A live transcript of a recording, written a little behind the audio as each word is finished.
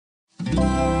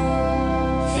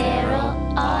Feral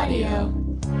Audio.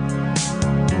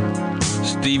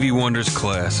 Stevie Wonder's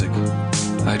classic,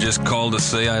 I Just Called to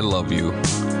Say I Love You.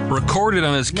 Recorded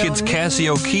on his kid's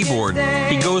Casio keyboard,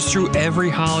 he goes through every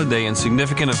holiday and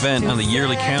significant event on the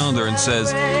yearly calendar and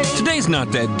says, today's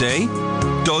not that day.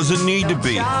 Doesn't need to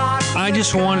be. I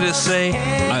just wanted to say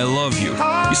I love you.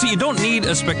 You see, you don't need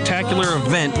a spectacular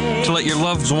event to let your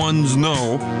loved ones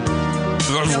know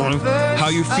how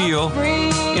you feel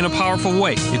in a powerful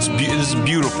way. It's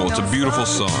beautiful. It's a beautiful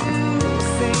song.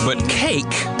 But cake,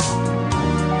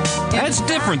 that's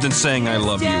different than saying I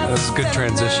love you. That's a good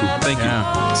transition. Thank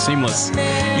you. Seamless.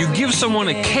 You give someone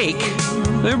a cake,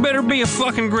 there better be a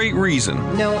fucking great reason.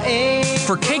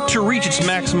 For cake to reach its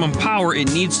maximum power,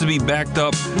 it needs to be backed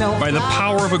up by the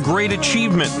power of a great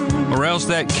achievement, or else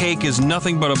that cake is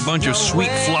nothing but a bunch of sweet,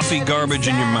 fluffy garbage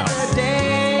in your mouth.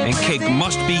 And cake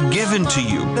must be given to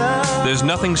you. There's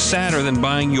nothing sadder than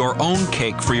buying your own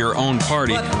cake for your own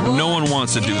party. No one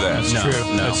wants to do that.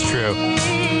 That's true.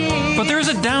 But there's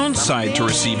a downside to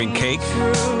receiving cake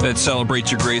that celebrates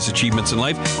your greatest achievements in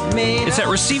life. It's that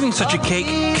receiving such a cake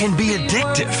can be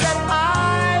addictive.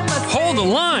 Hold the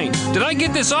line. Did I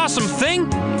get this awesome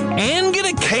thing and get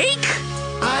a cake?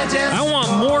 I want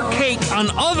more cake on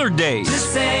other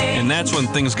days. And that's when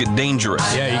things get dangerous.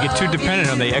 Yeah, you get too dependent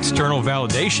on the external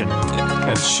validation.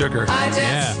 That's sugar.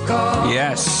 Yeah.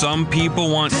 Yes, some people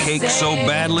want cake so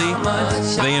badly,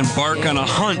 they embark on a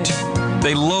hunt.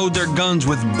 They load their guns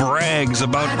with brags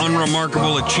about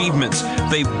unremarkable achievements.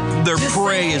 Their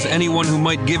prey is anyone who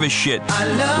might give a shit,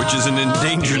 which is an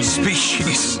endangered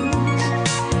species.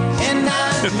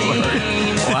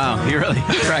 Wow, you're really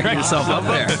cracking yourself up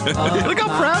there. Look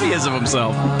how proud he is of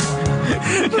himself.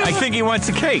 I think he wants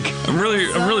a cake. I'm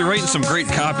really writing some great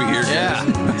copy here. Yeah.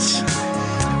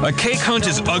 A cake hunt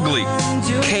is ugly.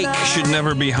 Cake should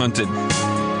never be hunted.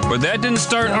 But that didn't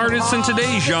start artists in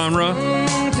today's genre.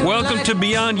 Welcome to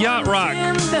Beyond Yacht Rock.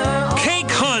 Cake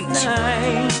Hunt!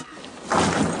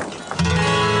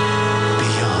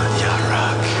 Beyond Yacht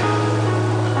Rock.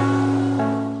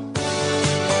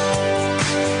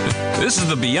 This is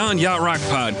the Beyond Yacht Rock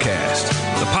podcast.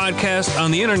 The podcast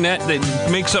on the internet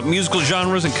that makes up musical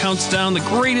genres and counts down the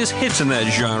greatest hits in that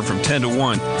genre from 10 to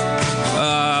 1.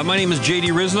 My name is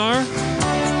JD Riznar.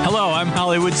 Hello, I'm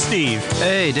Hollywood Steve.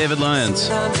 Hey, David Lyons.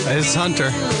 It's Hunter.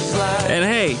 And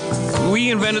hey, we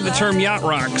invented the term yacht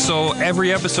rock, so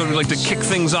every episode we like to kick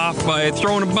things off by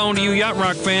throwing a bone to you yacht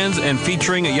rock fans and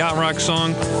featuring a yacht rock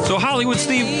song. So Hollywood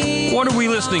Steve, what are we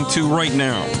listening to right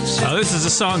now? This is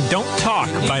the song Don't Talk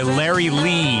by Larry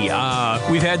Lee.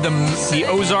 We've had the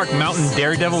Ozark Mountain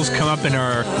Daredevils come up in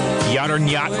our Yacht on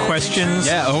Yacht questions.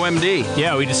 Yeah, OMD.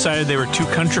 Yeah, we decided they were too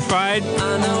countrified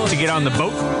to get on the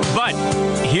boat. But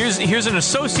here's an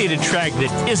associated track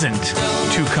that isn't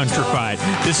too countrified.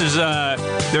 This is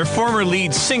their former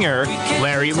lead singer,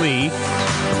 Larry Lee.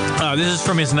 This is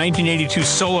from his 1982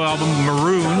 solo album,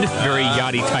 Marooned, very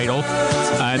yachty title.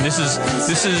 And this is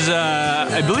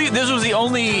I believe this was the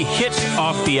only hit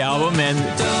off the album, and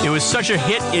it was such a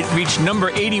hit it reached number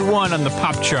 81 on the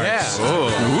pop charts.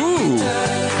 Yeah. Ooh.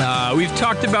 We've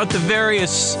talked about the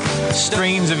various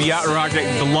strains of yacht rock,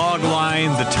 the log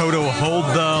line, the Toto hold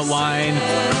the line,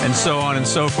 and so on and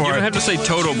so forth. You don't have to say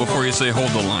Toto before you say hold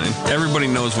the line. Everybody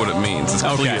knows what it means. It's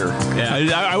clear.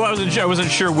 Yeah. I wasn't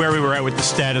sure where we were at with the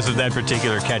status of that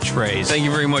particular catchphrase. Thank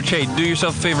you very much. Hey, do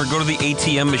yourself a favor. Go to the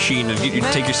ATM machine and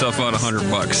take yourself out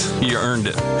 $100. You earned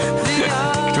it.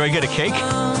 Do I get a cake?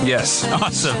 Yes.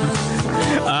 Awesome.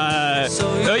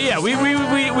 Yeah,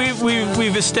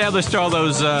 we've established all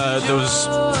those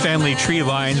family tree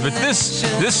lines, but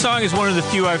this song is one of the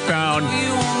few I found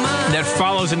that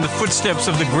follows in the footsteps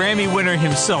of the Grammy winner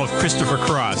himself, Christopher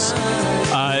Cross.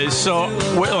 I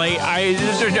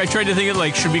tried to think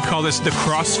of should we call this the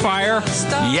Crossfire?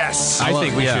 Yes. I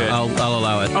think we should. I'll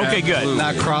allow it. Okay, good.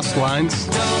 Not crossed lines?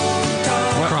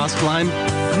 Crossed line?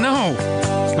 No.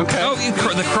 Okay. Oh,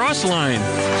 the cross line.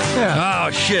 Yeah.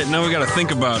 Oh, shit. Now we got to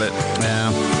think about it.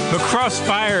 Yeah. But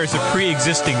crossfire is a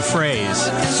pre-existing phrase,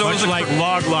 So much is a like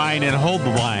log line and hold the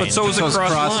line. But so is a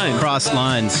cross line. Cross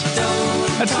lines.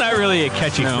 That's not really a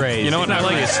catchy No. phrase. You know what? It's not I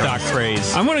really like a stock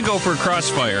phrase. I'm going to go for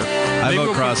Crossfire. I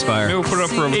vote Crossfire. Maybe we'll put it up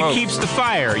for a vote. It keeps the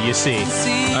fire, you see.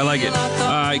 I like it.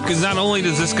 Because not only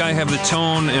does this guy have the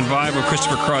tone and vibe of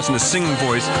Christopher Cross and the singing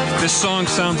voice, this song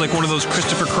sounds like one of those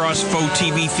Christopher Cross faux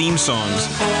TV theme songs.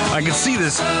 I can see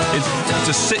this. It's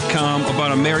a sitcom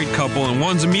about a married couple and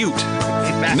one's a mute.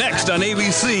 Next on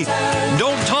ABC,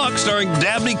 Don't Talk, starring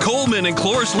Dabney Coleman and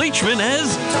Cloris Leachman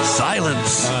as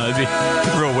Silence. It'd be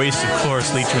a real waste of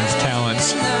Cloris Leachman's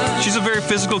talents. She's a very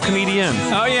physical comedian.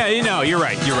 Oh, yeah, you're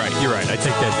right. I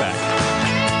take that back.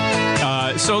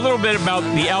 So a little bit about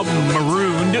the album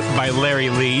Marooned by Larry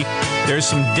Lee. There's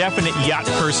some definite yacht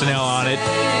personnel on it.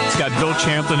 It's got Bill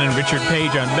Champlin and Richard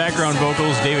Page on background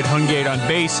vocals, David Hungate on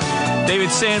bass, David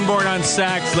Sanborn on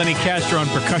sax, Lenny Castro on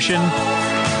percussion.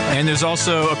 And there's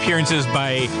also appearances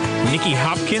by Nicky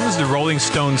Hopkins, the Rolling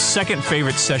Stones' second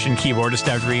favorite session keyboardist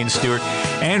after Ian Stewart,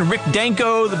 and Rick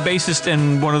Danko, the bassist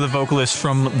and one of the vocalists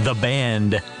from the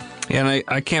band. Yeah, and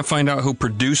I can't find out who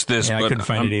produced this, Yeah, I but couldn't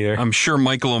find it either. I'm sure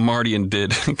Michael O'Mardian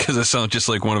did, because it sounds just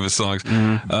like one of his songs.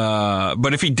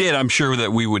 But if he did, I'm sure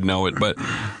that we would know it. But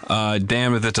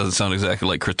damn if that doesn't sound exactly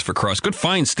like Christopher Cross. Good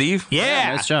find, Steve.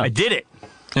 Yeah, nice job. I did it.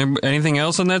 Anything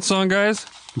else on that song, guys?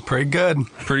 Pretty good.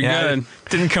 Pretty Yeah, good.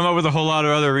 Didn't come up with a whole lot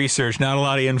of other research. Not a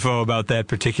lot of info about that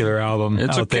particular album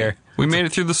It's out okay. there. We made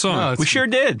it through the song. No, it's- We sure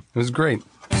did. It was great.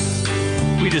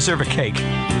 We deserve a cake.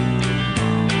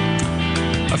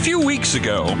 A few weeks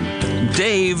ago,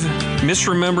 Dave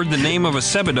misremembered the name of a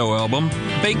Sebadoh album,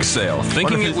 Bake Sale,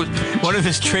 thinking it was... One of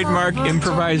his trademark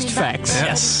improvised facts.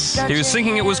 Yes. He was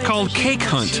thinking it was called Cake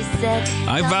Hunt.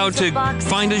 I vowed to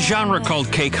find a genre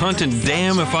called Cake Hunt, and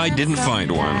damn if I didn't find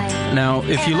one. Now,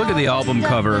 if you look at the album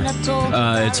cover,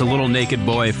 it's a little naked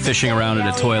boy fishing around in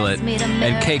a toilet,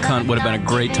 and Cake Hunt would have been a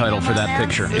great title for that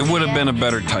picture. It would have been a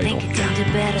better title.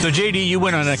 So, JD, you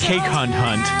went on a cake hunt.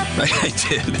 I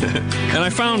did. And I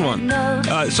found one.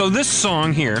 So this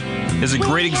song here is a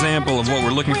great example of what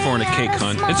we're looking for in a cake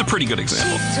hunt. It's a pretty good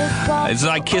example. It's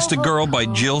I Kissed a Girl by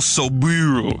Jill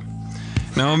Sobule.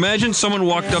 Now imagine someone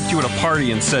walked up to you at a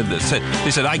party and said this.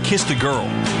 They said, I kissed a girl.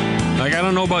 Like, I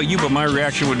don't know about you, but my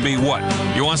reaction would be, what?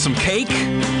 You want some cake?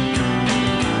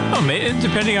 Oh,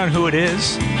 depending on who it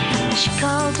is.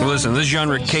 Well, listen, this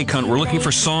genre Cake Hunt, we're looking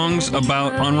for songs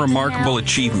about unremarkable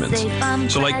achievements.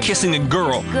 So like kissing a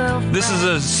girl, this is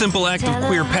a simple act of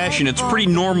queer passion. It's pretty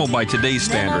normal by today's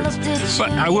standards.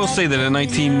 But I will say that in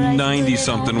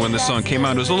 1990-something, when this song came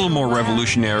out, it was a little more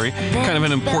revolutionary, kind of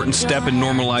an important step in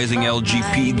normalizing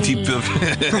LGTB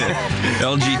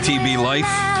life.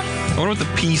 I wonder what the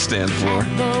P stands for.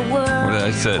 What did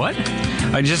I say? What?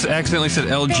 I just accidentally said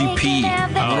LGP.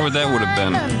 I wonder what that would have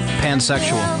been.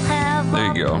 Pansexual.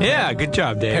 There you go. Yeah, good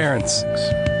job, Dave. Parents.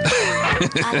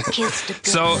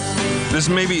 So this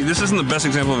isn't the best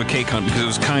example of a cake hunt because it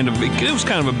was kind of a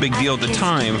big deal at the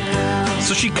time.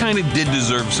 So she kind of did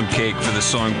deserve some cake for this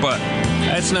song, but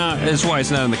that's why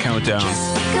it's not in the countdown.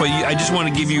 But I just want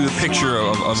to give you a picture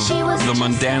of the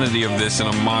mundanity of this in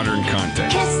a modern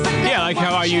context. Yeah, like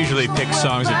how I usually pick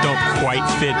songs that don't quite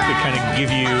fit, but kind of get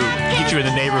you in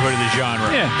the neighborhood of the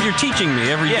genre. Yeah, you're teaching me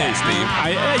every day, Steve.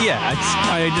 I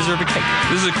deserve a cake.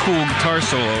 This is a cool guitar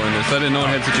solo in this. I didn't know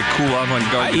it had such a cool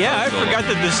avant-garde guitar I solo. forgot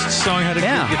that this song had a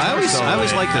good guitar solo. I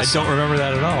always liked this. I don't remember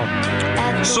that at all.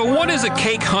 So what is a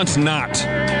cake hunt not?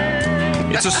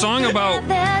 It's a song about...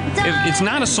 It's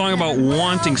not a song about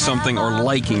wanting something or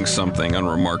liking something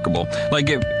unremarkable. Like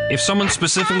if someone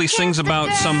specifically sings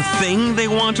about something they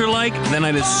want or like, then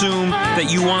I'd assume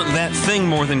that you want that thing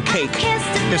more than cake.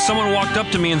 If someone walked up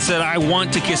to me and said, I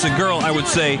want to kiss a girl, I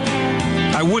wouldn't say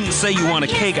you want a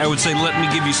cake. I would say, let me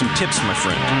give you some tips, my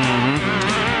friend.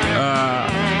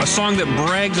 A song that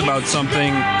brags about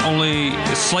something only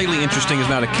slightly interesting is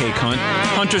not a cake hunt.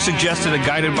 Hunter suggested a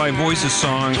Guided by Voices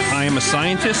song, I Am a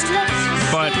Scientist.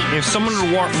 But if someone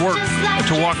were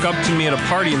to walk up to me at a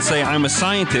party and say, I'm a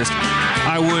scientist,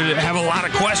 I would have a lot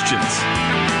of questions.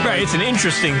 Right, it's an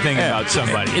interesting thing about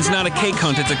somebody. It's not a cake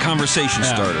hunt, it's a conversation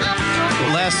starter.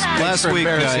 Last week,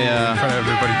 in front of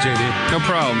everybody, JD. No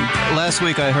problem. Last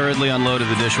week I hurriedly unloaded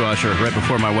the dishwasher right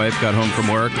before my wife got home from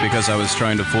work because I was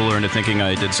trying to fool her into thinking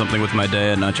I did something with my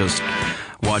day and not just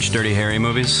watch Dirty Harry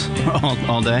movies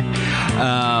all day.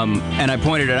 And I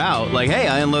pointed it out, like, hey,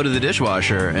 I unloaded the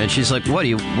dishwasher. And she's like, what, do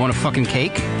you want a fucking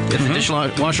cake? If the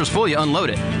dishwasher's full, you unload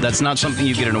it. That's not something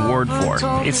you get an award for.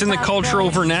 It's in the cultural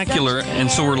vernacular,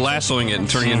 and so we're lassoing it and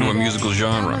turning it into a musical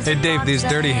genre. Hey, Dave, these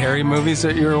Dirty Harry movies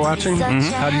that you were watching,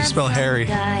 how do you spell Harry?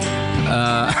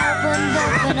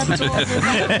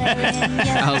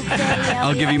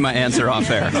 I'll give you my answer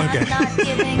off air. Okay.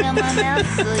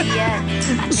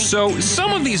 So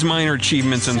some of these minor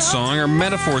achievements in song are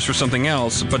metaphors for something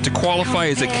else, but to qualify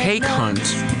as a cake hunt,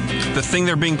 the thing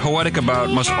they're being poetic about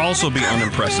must also be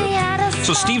unimpressive.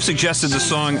 So Steve suggested the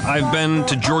song I've Been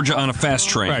to Georgia on a Fast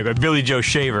Train. Right, by Billy Joe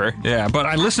Shaver. Yeah, but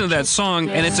I listened to that song,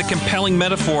 and it's a compelling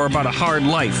metaphor about a hard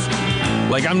life.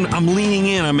 Like, I'm leaning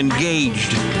in, I'm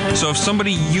engaged. So if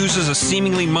somebody uses a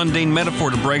seemingly mundane metaphor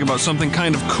to brag about something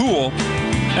kind of cool,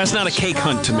 that's not a cake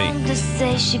hunt to me.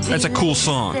 That's a cool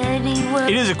song.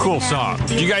 It is a cool song.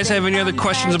 Do you guys have any other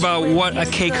questions about what a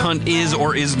cake hunt is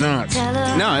or is not?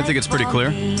 No, I think it's pretty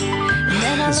clear.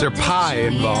 Is there pie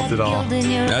involved at all?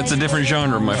 That's a different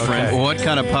genre, my friend. What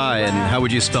kind of pie, and how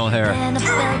would you spell hair?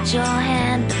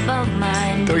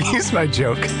 Don't use my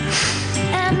joke. Okay,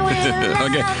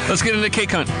 let's get into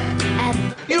Cake Hunt.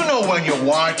 You know when you're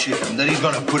watching him that he's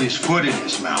gonna put his foot in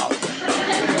his mouth.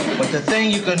 But the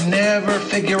thing you can never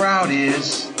figure out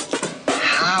is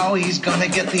how he's gonna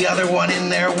get the other one in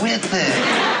there with it.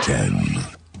 10.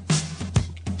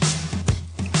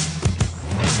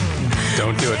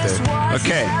 Don't do it, Dave.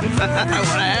 Okay. I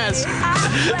want to ask.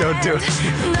 Don't do it.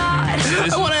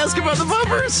 I want to ask about the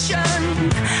bumpers.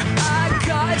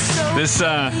 This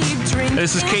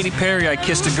is Katy Perry, I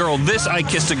Kissed a Girl. This I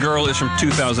Kissed a Girl is from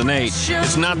 2008.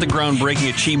 It's not the groundbreaking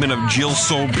achievement of Jill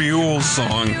Sobule's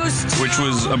song, which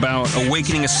was about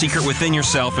awakening a secret within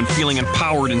yourself and feeling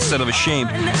empowered instead of ashamed.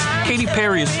 Katy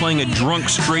Perry is playing a drunk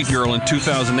straight girl in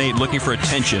 2008 looking for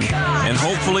attention and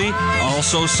hopefully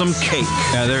also some cake.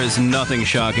 Yeah, there is nothing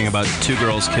shocking about two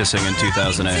girls kissing in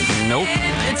 2008. Nope.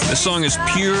 The song is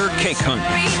pure cake hunt.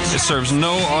 It serves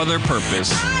no other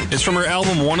purpose. It's from her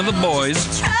album One of the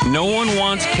Boys. No one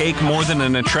wants cake more than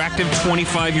an attractive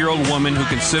 25-year-old woman who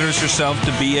considers herself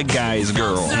to be a guy's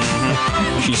girl.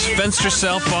 She's fenced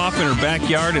herself off in her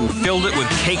backyard and filled it with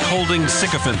cake-holding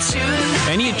sycophants.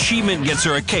 Any achievement gets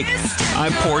her a cake. I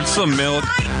poured some milk.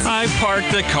 I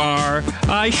parked the car.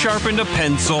 I sharpened a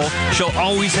pencil. She'll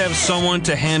always have someone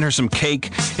to hand her some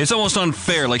cake. It's almost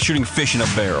unfair, like shooting fish in a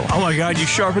barrel. Oh my God, you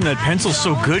sharpened that pencil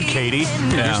so good, Katie.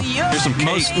 Yeah. Here's some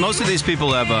cake. Most of these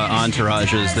people have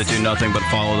entourages that do nothing but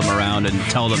follow them around and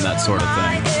tell them that sort of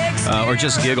thing. Or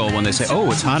just giggle when they say,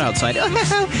 "Oh, it's hot outside."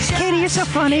 Katie, you're so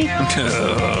funny.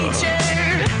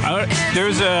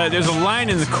 There's a line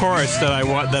in the chorus that I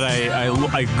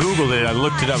googled it. I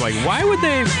looked it up. Like, why would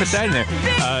they put that in there?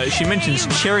 She mentions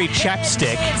cherry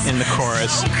chapstick in the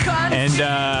chorus, and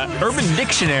Urban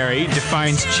Dictionary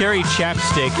defines cherry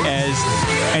chapstick as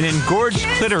an engorged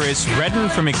clitoris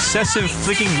reddened from excessive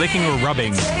flicking, licking, or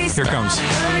rubbing. Here it comes.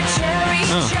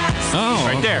 Oh,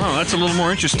 right there. Oh, that's a little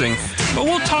more interesting. But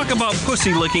we'll talk about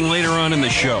pussy licking later on in the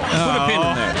show. Put a pin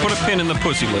in there. Put a pin in the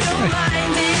pussy licking.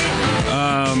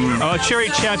 Cherry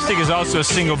Chapstick is also a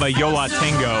single by Yo La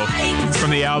Tengo from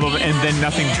the album And Then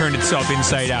Nothing Turned Itself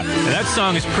Inside Out. And that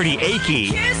song is pretty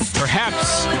achy,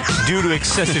 perhaps due to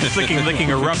excessive flicking,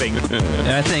 licking, or rubbing.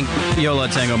 I think Yo La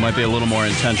Tengo might be a little more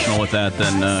intentional with that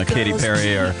than Katy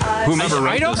Perry or whomever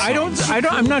wrote this song.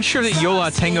 I'm not sure that Yo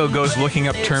La Tengo goes looking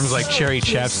up terms like cherry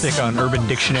chapstick on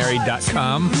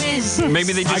UrbanDictionary.com.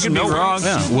 Maybe they just I could be know wrong.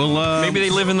 Yeah, maybe they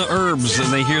live in the herbs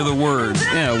and they hear the word.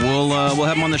 Yeah, we'll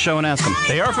have them on the show and ask them.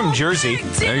 They are from Jersey.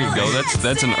 There you go.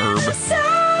 That's an herb.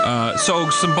 So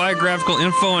some biographical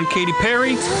info on Katy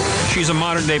Perry. She's a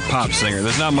modern-day pop singer.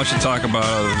 There's not much to talk about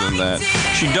other than that.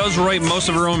 She does write most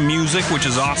of her own music, which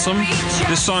is awesome.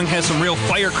 This song has some real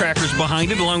firecrackers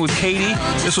behind it, along with Katy.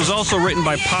 This was also written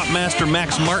by pop master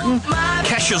Max Martin,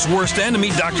 Kesha's worst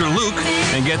enemy, Dr. Luke,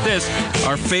 and get this,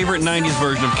 our favorite 90s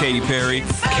version of Katy Perry,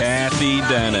 Kathy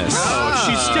Dennis. Oh,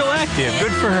 she's still active.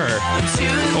 Good for her.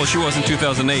 Well, she was in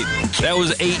 2008. That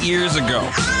was 8 years ago.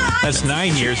 That's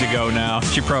 9 years ago now.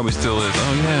 She probably still is.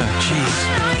 Oh, yeah. Jeez.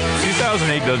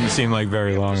 2008 doesn't seem like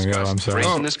very long ago. I'm sorry.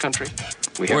 In this country,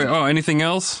 we Wait, have anything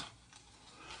else?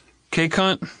 Cake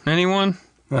Hunt? Anyone?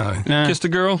 Nah. Kissed a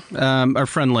girl? Our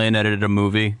friend Lane edited a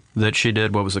movie that she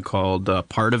did. What was it called?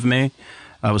 Part of Me.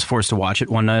 I was forced to watch it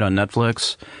one night on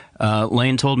Netflix.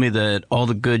 Lane told me that all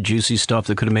the good, juicy stuff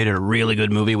that could have made it a really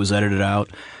good movie was edited out.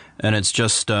 And it's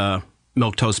just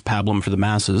milquetoast pablum for the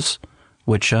masses,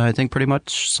 which I think pretty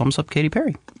much sums up Katy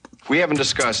Perry. we haven't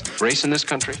discussed race in this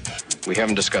country. We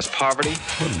haven't discussed poverty.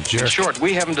 In short,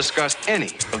 we haven't discussed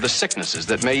any of the sicknesses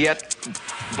that may yet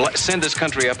send this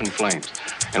country up in flames.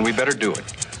 And we better do it.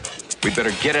 We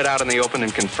better get it out in the open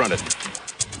and confront it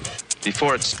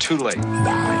before it's too late.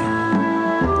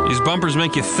 These bumpers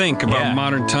make you think about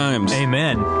modern times.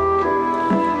 Amen.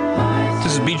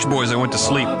 This is Beach Boys, I Went to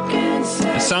Sleep.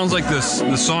 It sounds like the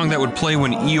song that would play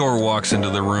when Eeyore walks into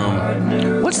the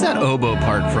room. What's that oboe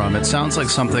part from? It sounds like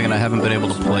something and I haven't been able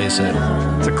to place it.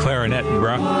 It's a clarinet,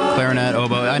 bro. Clarinet,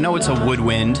 oboe. I know it's a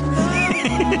woodwind.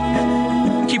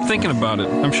 Keep thinking about it.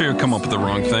 I'm sure you'll come up with the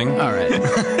wrong thing. All right.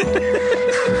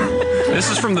 This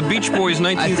is from the Beach Boys'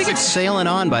 I think it's Sailing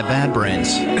On by Bad Brains.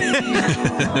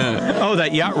 Oh,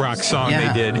 that yacht rock song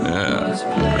they did.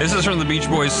 This is from the Beach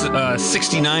Boys'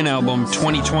 69 album,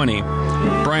 2020.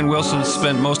 Brian Wilson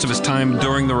spent most of his time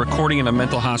during the recording in a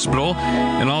mental hospital,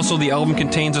 and also the album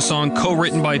contains a song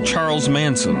co-written by Charles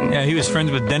Manson. Yeah, he was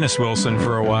friends with Dennis Wilson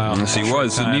for a while. Yes, he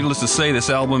was. So needless to say, this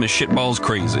album is shitballs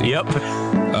crazy. Yep.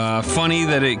 Funny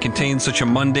that it contains such a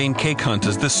mundane cake hunt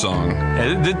as this song.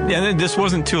 And this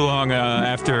wasn't too long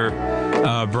after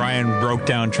Brian broke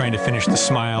down trying to finish the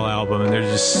Smile album, and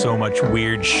there's just so much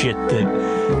weird shit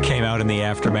that came out in the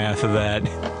aftermath of that.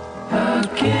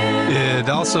 It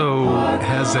also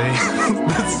has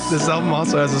this album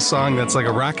also has a song that's like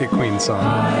a Rocket Queen song,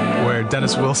 where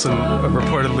Dennis Wilson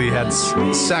reportedly had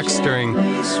sex during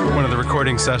one of the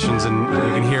recording sessions, and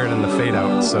you can hear it in the fade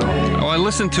out. So, I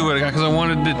listened to it because I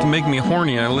wanted it to make me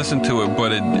horny, and I listened to it,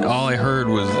 but all I heard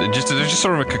was there's just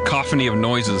sort of a cacophony of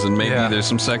noises, and maybe there's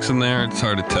some sex in there. It's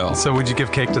hard to tell. So, would you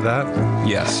give Cake to that?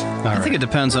 Yes. I think it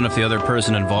depends on if the other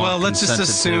person involved let's just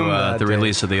assume to the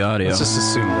release of the audio. Let's just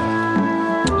assume that.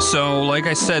 So, like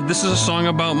I said, this is a song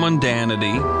about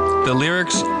mundanity. The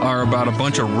lyrics are about a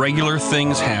bunch of regular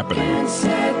things happening.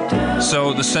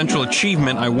 So, the central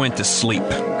achievement, I went to sleep.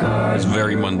 It's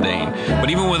very mundane. But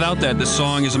even without that, this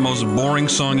song is the most boring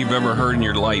song you've ever heard in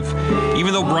your life.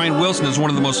 Even though Brian Wilson is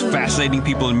one of the most fascinating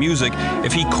people in music,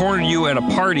 if he cornered you at a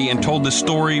party and told the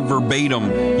story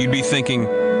verbatim, you'd be thinking,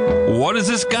 what does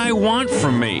this guy want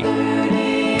from me?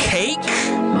 Cake?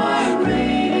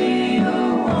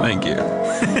 Thank you.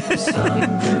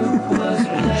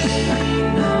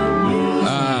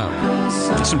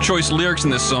 Some choice lyrics in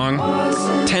this song.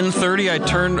 10:30, I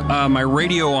turned my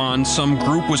radio on. Some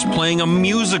group was playing a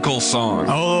musical song.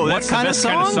 Oh, that's what kind of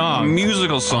song? A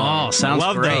musical song. Oh, sounds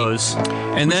Love great. those.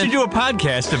 And We then should do a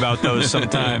podcast about those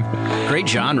sometime. Great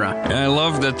genre. and I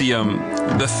love that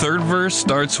the third verse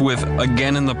starts with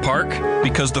 "Again in the Park"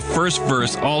 because the first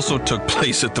verse also took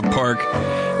place at the park.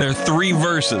 There are 3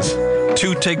 verses.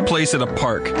 2 take place at a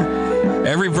park.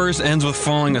 Every verse ends with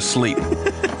falling asleep.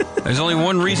 There's only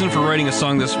one reason for writing a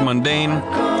song this mundane.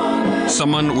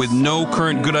 Someone with no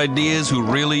current good ideas who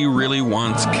really, really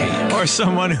wants cake. Or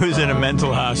someone who's in a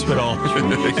mental hospital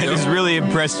and is really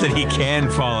impressed that he can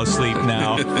fall asleep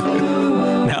now.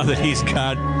 Now that he's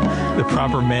got the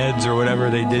proper meds or whatever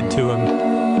they did to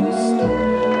him.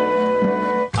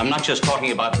 I'm not just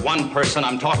talking about one person,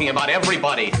 I'm talking about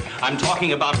everybody. I'm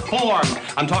talking about form.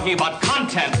 I'm talking about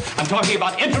content. I'm talking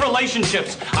about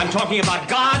interrelationships. I'm talking about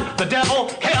God, the devil,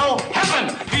 hell,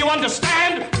 heaven. Do you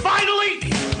understand?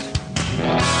 Finally!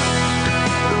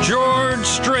 George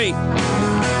Strait,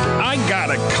 I got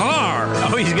a car.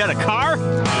 Oh, he's got a car?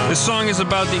 This song is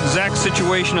about the exact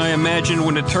situation I imagined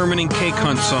when determining cake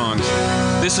hunt songs.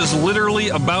 This is literally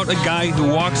about a guy who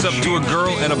walks up to a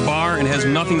girl at a bar and has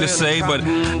nothing to say, but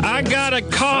I got a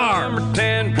car.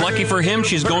 Lucky for him,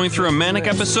 she's going through a manic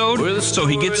episode, so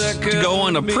he gets to go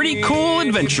on a pretty cool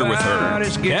adventure with her.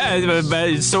 Yeah, but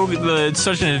it's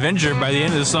such an adventure. By the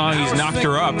end of the song, he's knocked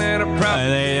her up, and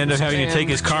they end up having to take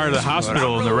his car to the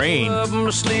hospital in the rain.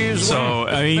 So,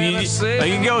 I mean,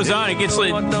 it goes on. It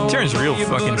turns real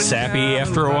fucking sappy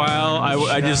after a while.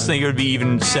 I just think it would be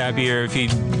even sappier if he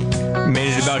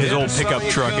made it about his old pickup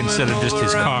truck instead of just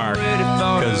his car,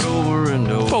 because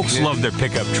folks love their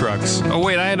pickup trucks. Oh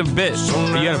wait, I had a bit.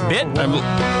 You got a bit?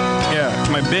 Yeah,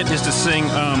 my bit is to sing.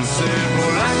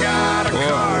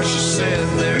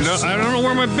 No, I don't know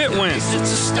where my bit went.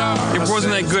 It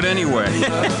wasn't that good anyway.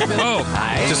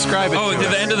 Describe it. Oh,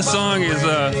 the end of the song is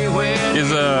here.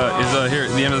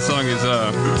 The end of the song is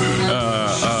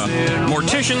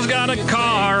Mortician's got a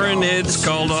car and it's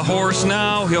called a horse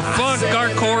now. He'll fuck our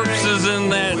corpses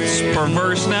and that's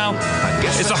perverse now.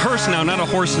 It's a hearse now, not a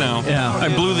horse now. Yeah. I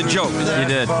blew the joke. You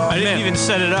did. I didn't even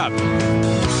set it up.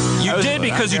 You did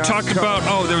because you talked about,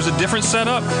 there was a different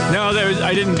setup? No,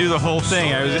 I didn't do the whole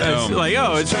thing. I was like,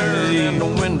 it's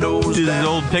his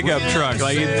old pickup truck.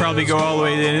 Like, it'd probably go all the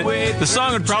way. The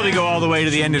song would probably go all the way to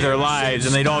the end of their lives,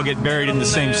 and they'd all get buried in the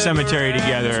same cemetery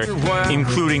together,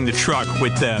 including the truck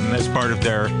with them as part of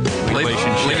their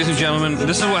relationship. Ladies and gentlemen,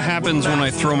 this is what happens when I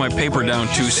throw my paper down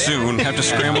too soon. Have to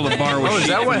scramble the bar with is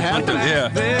that what happened? Yeah.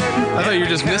 I thought you were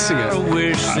just missing it.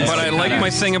 But I like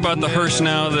my thing about the hearse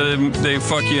now that they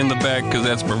fuck you in the back because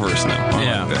that's perverse now.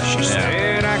 I like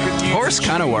that. Horse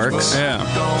kind of works. Yeah.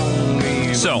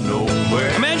 So,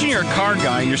 imagine you're a car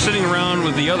guy and you're sitting around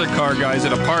with the other car guys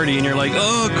at a party and you're like,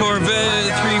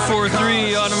 Corvette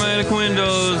 343, automatic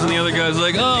windows, and the other guy's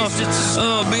like,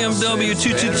 BMW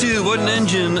 222, what an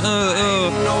engine,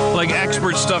 like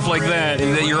expert stuff like that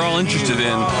you're all interested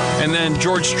in. And then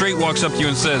George Strait walks up to you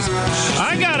and says,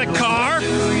 I got a car.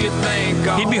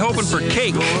 He'd be hoping for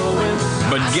cake,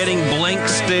 but getting blank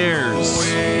stares.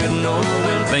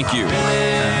 Thank you.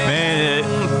 Man,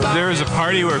 there was a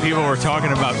party where people were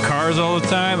talking about cars all the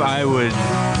time. I would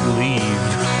leave.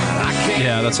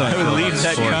 Yeah, that's how I would leave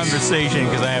that conversation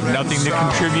because I have nothing to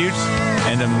contribute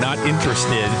and I'm not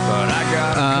interested.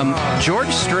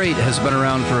 George Strait has been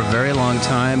around for a very long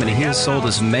time, and he has sold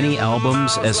as many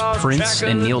albums as Prince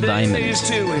and Neil Diamond.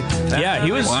 Yeah,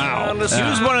 he was. Wow.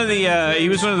 He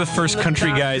was one of the first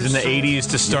country guys in the '80s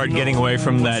to start getting away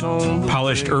from that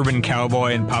polished urban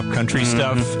cowboy and pop country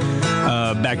stuff,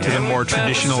 back to the more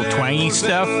traditional twangy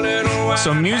stuff.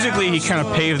 So musically, he kind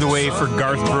of paved the way for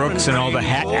Garth Brooks and all the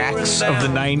hat acts of the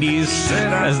 '90s,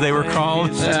 as they were called.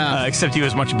 Except he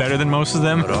was much better than most of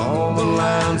them.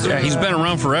 Yeah, he's been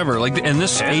around forever. And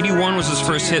this 81 was his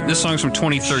first hit. This song's from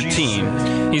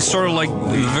 2013. He's sort of like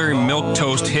the very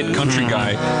milquetoast hit country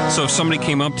guy. So if somebody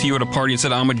came up to you at a party and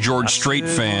said, "I'm a George Strait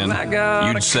fan,"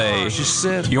 you'd say,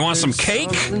 "You want some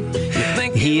cake?"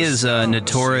 He is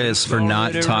notorious for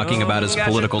not talking about his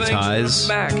political ties,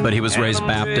 but he was raised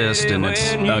Baptist and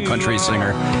it's a country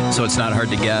singer, so it's not hard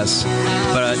to guess.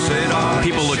 But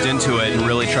people looked into it and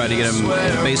really tried to get him.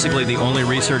 Basically, the only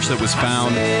research that was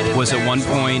found was at one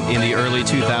point in the early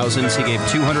 2000s, he gave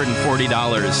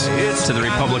 $240 to the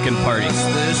Republican Party.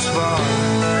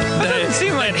 That doesn't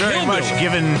seem like very much,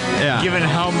 given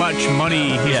how much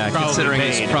money he's considering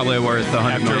made. he's probably worth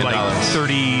 $100 million. After like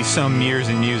 30-some years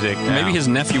in music. Maybe his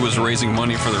nephew was raising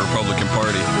money for the Republican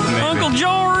Party. Maybe. Uncle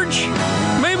George,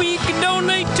 maybe you could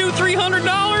donate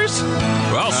 $200-$300?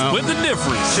 Well, I'll split the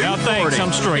difference. No, thanks,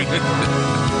 I'm straight. All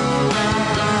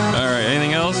right,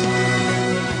 anything else?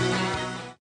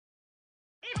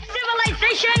 If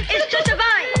civilization is to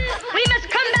survive, we must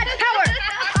combat power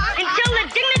until the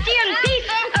dignity and peace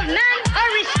of man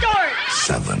are restored.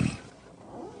 7.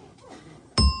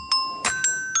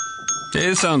 Hey,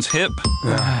 this sounds hip.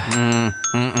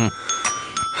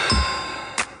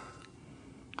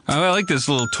 I like this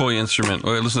little toy instrument.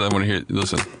 Wait, listen to that one here.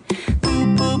 Listen.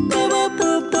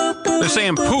 They're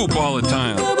saying poop all the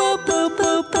time.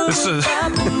 This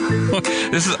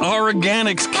is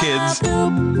Organics, kids.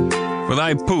 With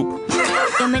I poop.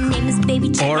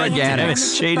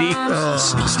 Organics.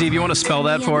 JD. Steve, you want to spell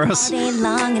that for us?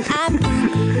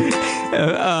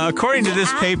 According to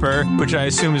this paper, which I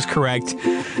assume is correct,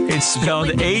 it's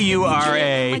spelled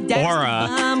A-U-R-A, aura,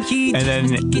 and then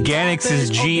Ganix is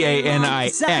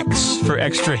G-A-N-I-X for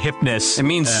extra hipness. It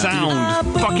means sound.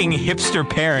 Fucking hipster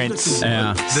parents.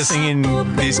 Yeah. Singing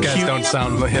These guys cute- don't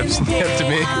sound hip to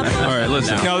me. All right,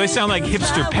 listen. No, they sound like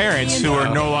hipster parents who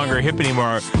are no longer hip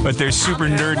anymore, but they're super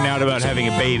nerding out about having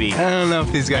a baby. I don't know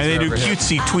if these guys And they are do ever hip.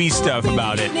 cutesy twee stuff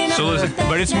about it. So listen.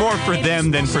 But it's more for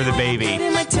them than for the baby.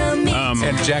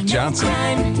 And Jack Johnson.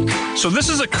 So this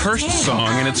is a cursed song,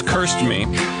 and it's cursed me.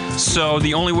 So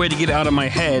the only way to get it out of my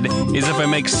head is if I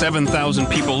make 7,000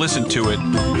 people listen to it,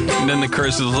 and then the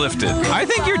curse is lifted. I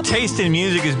think your taste in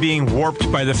music is being warped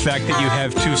by the fact that you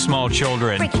have 2 small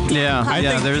children. Yeah,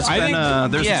 think- there's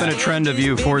been a trend of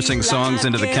you forcing songs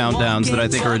into the countdowns that I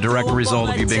think are a direct result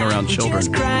of you being around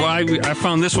children. Well, I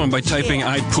found this one by typing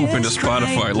 "I poop" into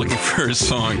Spotify, looking for a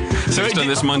song based on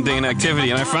this mundane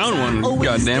activity, and I found one.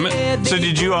 God damn it! So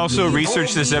did you also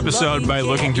research this episode by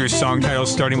looking through song titles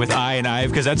starting with I and I?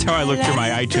 Because that's how I looked through my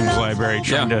iTunes library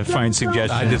trying to find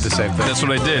suggestions. I did the same thing. That's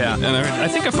what I did, and I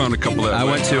think I found a couple that I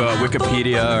way. went to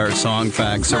Wikipedia or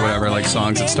Songfacts or whatever, like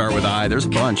songs that start with I. There's a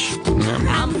bunch.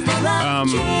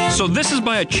 So this is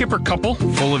by a chipper couple.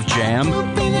 Full of jam.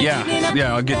 Yeah,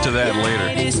 I'll get to that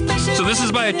later. So this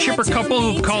is by a chipper couple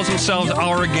who calls themselves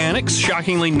Organics.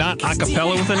 Shockingly not a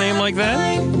cappella with a name like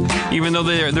that, even though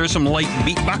there's some light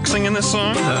beatboxing in this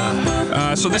song.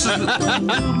 So this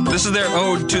is their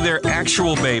ode to their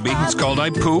actual baby. It's called I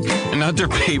Poop, and not their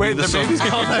baby. Wait, the baby's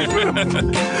called I Poop?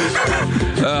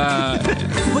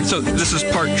 So this is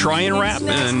part try and rap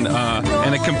and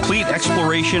a complete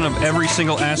exploration of every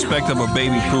single aspect of a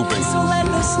baby pooping.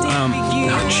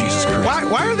 Jesus Christ.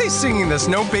 Why are they singing this?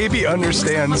 No baby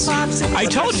understands. I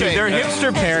told you, they're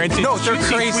hipster parents. No, It's they're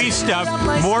cutesy crazy. twee stuff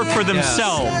more for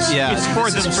themselves. Yeah, It's for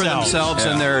this is themselves.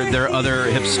 and their other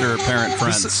hipster parent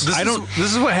friends.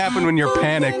 This is what happened when you're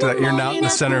panicked that you're not the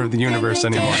center of the universe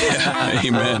anymore.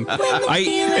 Amen.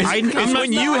 It's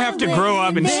when you have to grow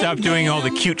up and stop doing all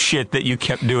the cute shit that you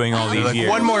kept doing all these Like, years.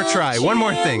 one more try, one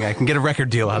more thing. I can get a record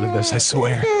deal out of this, I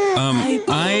swear.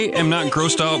 I am not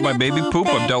grossed out by baby poop.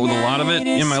 I've dealt with a lot of it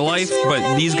in my life,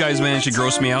 but these guys managed to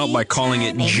gross me out by calling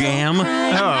it jam.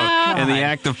 And the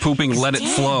act of pooping, let it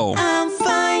flow.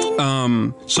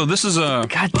 So this is a...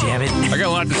 God damn it. I got a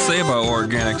lot to say about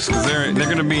Organics, because they're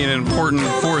going to be an important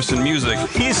force in music.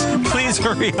 Please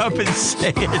hurry up and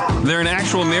say it. They're an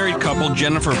actual married couple,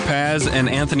 Jennifer Paz and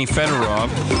Anthony Fedorov.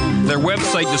 Their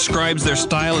website describes their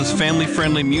style as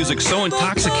family-friendly music so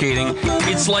intoxicating,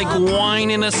 it's like wine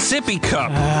in a sippy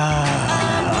cup.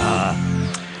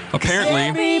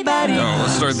 Apparently, no,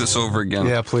 let's start this over again.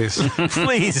 Yeah, please.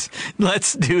 Please,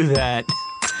 let's do that.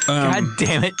 God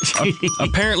damn it, JD.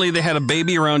 Apparently, they had a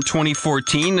baby around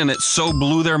 2014, and it so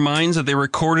blew their minds that they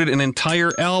recorded an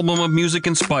entire album of music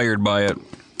inspired by it.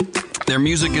 Their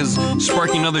music is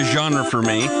sparking another genre for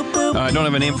me. I don't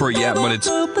have a name for it yet, but it's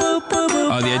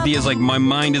the idea is like my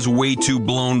mind is way too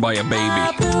blown by a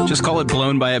baby. Just call it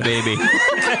Blown by a Baby.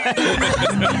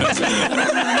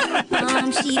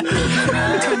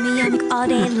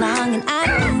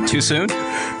 Too soon?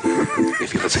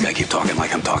 If you listen, I keep talking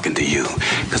like I'm talking to you.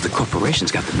 Because the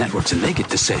corporation's got the networks and they get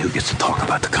to say who gets to talk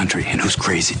about the country and who's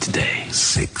crazy today.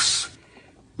 6.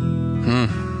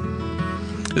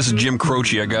 This is Jim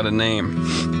Croce. I got a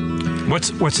name.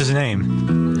 What's his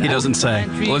name? He doesn't say.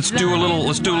 Let's do a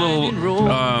little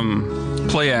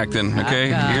play acting,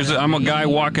 okay? I'm a guy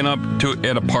walking up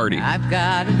at a party.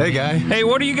 Hey, guy. Hey,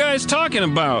 what are you guys talking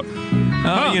about?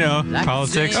 You know,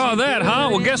 politics. Oh, that, huh?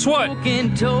 Well, guess what?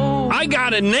 I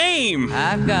got a name.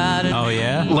 Oh,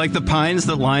 yeah? Like the pines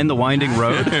that line the winding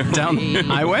road down the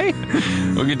highway?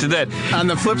 We'll get to that. On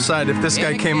the flip side, if this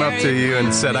guy came up to you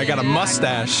and said, I got a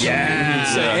mustache. Yeah. You'd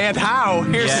say, and how?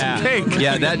 Here's some cake.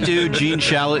 Yeah, that dude, Gene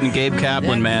Shalit and Gabe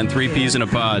Kaplan, man. 3 peas in a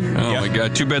pod. Oh, my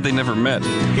God. Too bad they never met.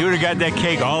 He would have got that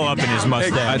cake all up in his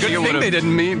mustache. Good thing they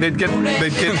didn't meet. They'd get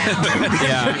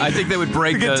Yeah, I think they would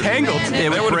break get tangled. It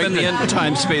That would would've break been the end.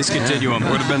 time-space continuum.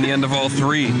 Would have been the end of all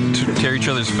three to tear each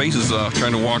other's faces off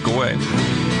trying to walk away.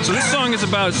 So this song is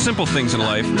about simple things in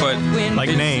life, but... Like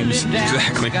names.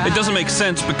 Exactly. It doesn't make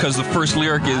sense because the first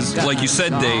lyric is, like you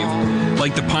said, Dave,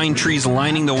 like the pine trees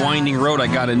lining the winding road, I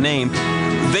got a name.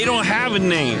 They don't have a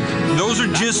name. Those are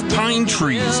just pine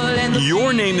trees.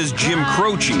 Your name is Jim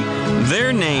Croce.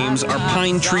 Their names are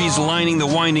pine trees lining the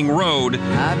winding road.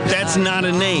 That's not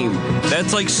a name.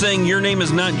 That's like saying your name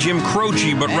is not Jim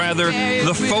Croce, but rather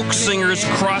the folk singers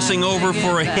crossing over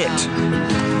for a hit.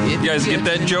 You guys get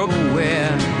that joke?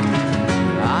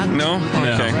 No?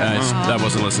 Okay. I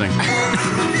wasn't listening.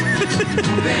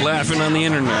 Laughing on the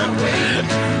internet.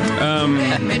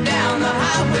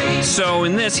 So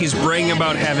in this, he's bragging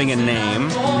about having a name,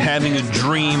 having a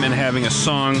dream, and having a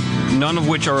song, none of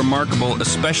which are remarkable,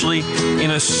 especially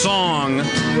in a song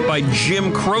by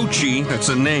Jim Croce, that's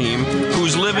a name,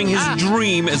 who's living his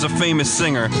dream as a famous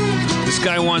singer. This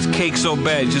guy wants cake so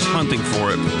bad, he's just hunting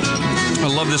for it. I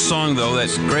love this song, though.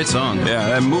 That's great song. Yeah,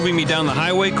 that Moving Me Down the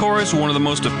Highway chorus, one of the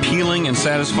most appealing and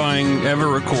satisfying ever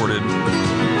recorded.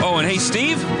 Oh, and hey,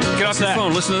 Steve, get off your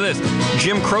phone. Listen to this.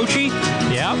 Jim Croce,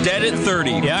 dead at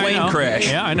 30. Yeah, plane crash.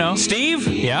 Yeah, I know. Steve,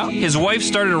 his wife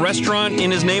started a restaurant in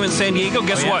his name in San Diego.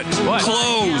 Guess what?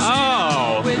 Closed.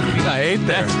 Oh. I ate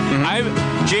there.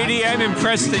 JD, I'm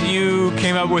impressed that you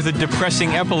came up with a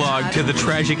depressing epilogue to the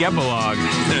tragic epilogue.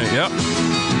 Yep.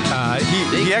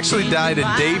 He actually died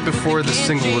a day before the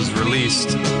single was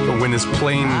released when his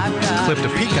plane clipped a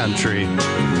pecan tree.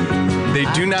 They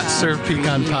do not serve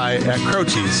pecan pie at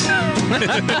Croce's.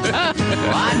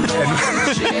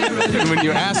 and when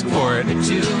you ask for it,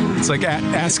 it's like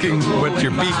asking what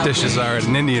your beef dishes are at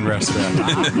an Indian restaurant.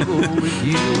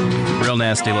 Real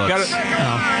nasty looks.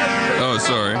 Oh,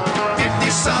 sorry. 50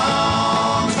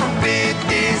 songs from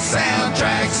 50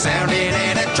 soundtracks, sounding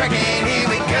and a track, and here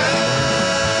we go.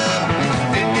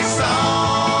 50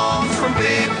 songs from 50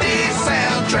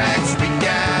 soundtracks, we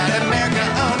got America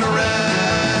on the run.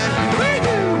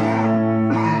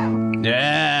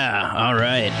 Yeah, all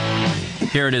right.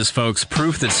 Here it is, folks.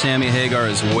 Proof that Sammy Hagar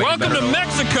is way Welcome better. to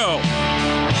Mexico.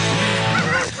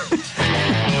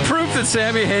 Proof that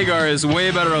Sammy Hagar is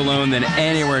way better alone than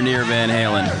anywhere near Van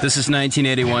Halen. This is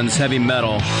 1981's Heavy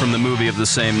Metal from the movie of the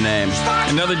same name.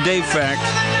 Another Dave fact.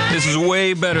 This is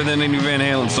way better than any Van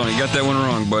Halen song. You got that one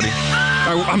wrong, buddy.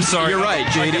 I'm sorry. You're right,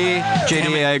 JD.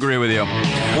 JD, I agree with you.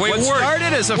 What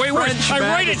started as a French I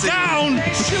write it down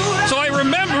so I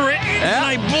remember it and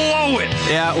I blow it.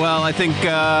 Yeah, well, I think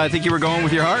you were going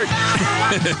with your heart.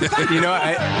 You know,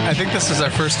 I think this is our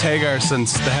first Hagar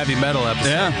since the Heavy Metal episode.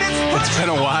 Yeah. It's been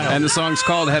a while. And the song's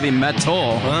called Heavy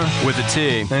Metal with a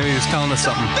T. Maybe he was telling us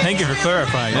something. Thank you for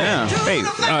clarifying. Yeah. Hey,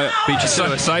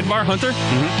 sidebar, Hunter?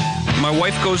 My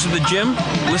wife goes to the gym,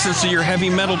 listens to your heavy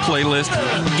metal playlist,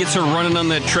 gets her running on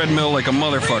that treadmill like a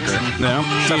motherfucker. Yeah.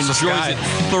 She enjoys it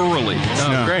thoroughly.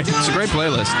 Oh, great. It's a great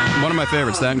playlist. One of my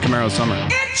favorites, that and Camaro Summer.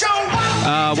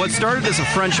 What started as a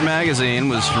French magazine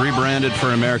was rebranded for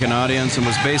an American audience and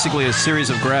was basically a series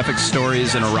of graphic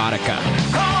stories and erotica.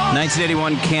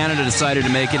 1981, Canada decided to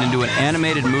make it into an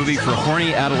animated movie for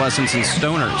horny adolescents and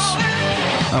stoners.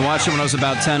 I watched it when I was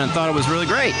about 10 and thought it was really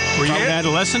great. Were you an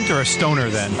adolescent or a stoner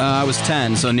then? I was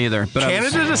 10, so neither. But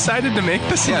Canada decided to make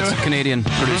this? Yeah, it's a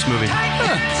Canadian-produced movie.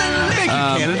 They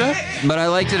Canada? But I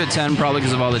liked it at 10 probably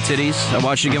because of all the titties. I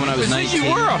watched it again when I was 19.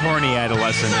 You were a horny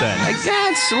adolescent then.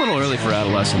 Yeah, it's a little early for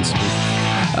adolescence.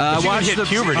 I watched hit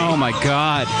puberty. Oh my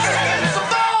God.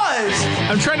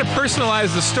 I'm trying to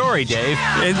personalize the story, Dave.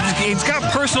 It's got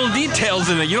personal details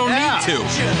in it. You don't need to.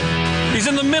 He's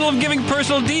in the middle of giving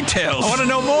personal details. I want to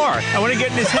know more. I want to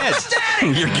get in his head.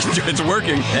 It's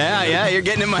working. Yeah, you're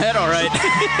getting in my head all right.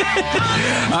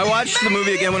 I watched the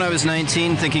movie again when I was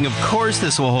 19, thinking, of course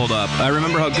this will hold up. I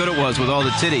remember how good it was with all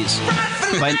the titties.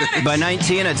 By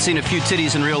 19, I'd seen a few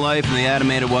titties in real life, and the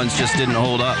animated ones just didn't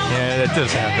hold up. Yeah, that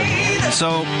does happen.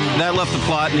 So that left the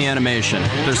plot and the animation.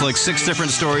 There's like 6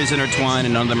 different stories intertwined,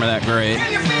 and none of them are that great.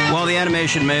 While the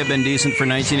animation may have been decent for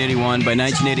 1981, by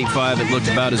 1985 it looked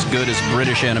about as good as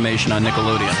British animation on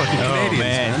Nickelodeon. Oh,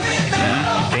 man.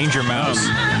 Danger Mouse.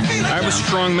 I have a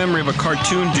strong memory of a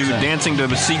cartoon dude dancing to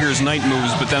the Seeger's Night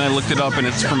Moves, but then I looked it up, and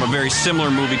it's from a very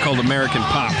similar movie called American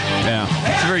Pop. Yeah.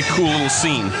 It's a very cool little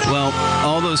scene. Well,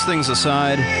 all those things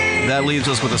aside, that leaves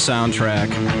us with a soundtrack.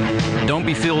 Don't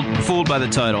be fooled by the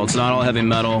title. It's not all heavy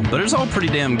metal, but it's all pretty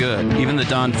damn good. Even the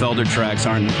Don Felder tracks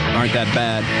aren't that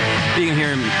bad. You can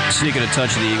hear him sneaking a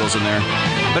touch of the Eagles in there.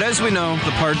 But as we know,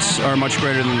 the parts are much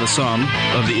greater than the sum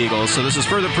of the Eagles, so this is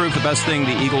further proof the best thing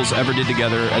the Eagles ever did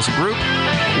together as a group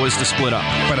was to split up.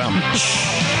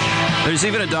 There's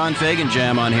even a Don Fagen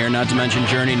jam on here, not to mention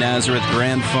Journey, Nazareth,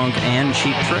 Grand Funk, and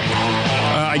Cheap Trick.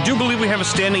 I do believe we have a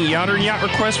standing yacht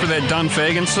request for that Donald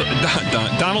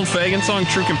Fagen song,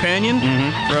 True Companion.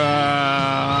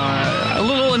 A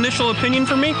little initial opinion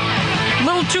from me. A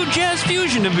little too jazz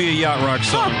fusion to be a yacht rock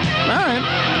song. All right.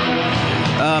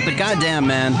 But goddamn,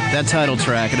 man, that title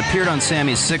track, it appeared on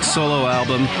Sammy's 6th solo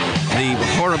album, the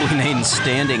horribly named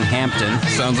Standing Hampton.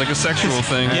 Sounds like a sexual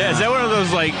thing. Yeah, is that one of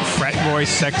those, like, frat boy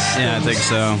sex Yeah, I think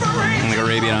so. Like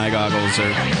Arabian Eye Goggles or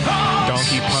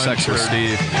Donkey Punch Sex with or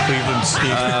Steve. Cleveland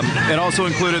Steve. It also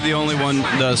included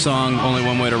the song Only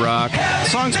One Way to Rock. The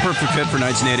song's a perfect fit for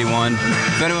 1981.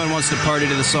 If anyone wants to party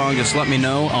to the song, just let me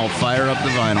know. I'll fire up the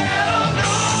vinyl.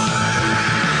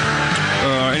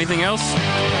 Anything else?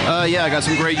 Yeah, I got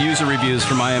some great user reviews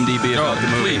from IMDb about the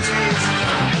movie. Please.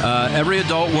 Every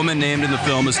adult woman named in the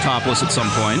film is topless at some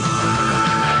point.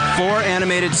 4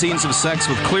 animated scenes of sex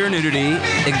with clear nudity,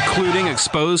 including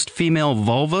exposed female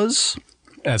vulvas.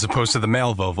 As opposed to the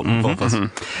male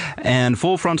vulvas. And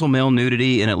full frontal male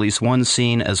nudity in at least one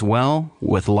scene as well,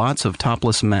 with lots of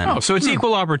topless men. Oh, so it's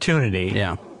equal opportunity.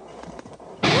 Yeah.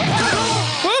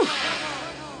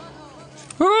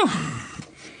 Woo!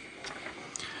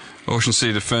 Ocean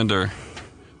City Defender.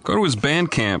 Go to his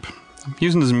Bandcamp. I'm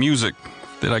using his music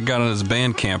that I got on his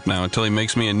Bandcamp now until he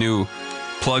makes me a new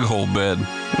plug hole bed.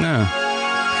 Yeah.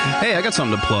 Hey, I got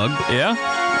something to plug. Yeah?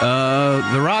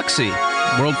 The Roxy.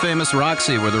 World famous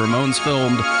Roxy, where the Ramones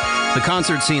filmed the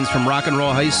concert scenes from Rock and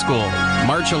Roll High School.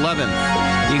 March 11th.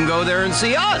 You can go there and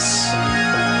see us.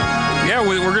 Yeah,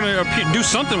 we're going to do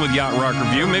something with Yacht Rock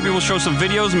Review. Maybe we'll show some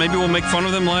videos. Maybe we'll make fun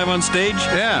of them live on stage.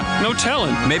 Yeah. No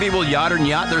telling. Maybe we'll yacht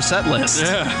their set list.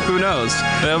 Yeah. Who knows?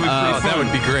 That would be pretty fun. That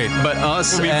would be great. But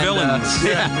us We'll be and, villains.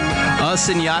 us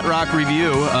and Yacht Rock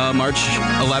Review, March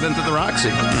 11th at the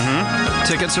Roxy.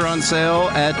 Tickets are on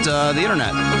sale at the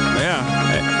internet. Yeah.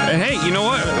 And hey, you know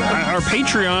what? Our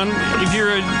Patreon, if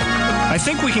you're I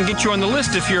think we can get you on the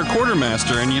list if you're a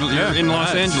quartermaster and you're in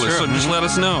Los Angeles. So just let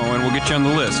us know and we'll get you on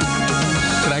the list.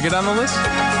 Can I get on the list?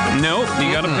 No,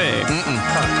 you got to pay.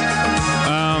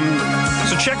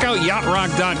 So check out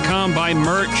yachtrock.com, buy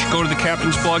merch, go to the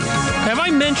Captain's Plug. Have I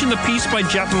mentioned the piece by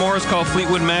Jeff Morris called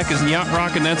Fleetwood Mac is Yacht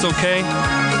Rock and that's okay?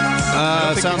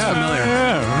 Sounds familiar.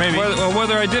 Yeah, maybe.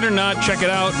 Whether I did or not, check it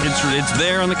out. It's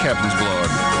there on the Captain's Blog.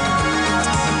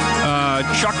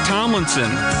 Chuck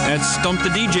Tomlinson at Stump the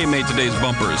DJ made today's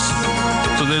bumpers.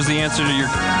 So there's the answer to your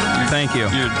thank you.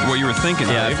 What you were thinking.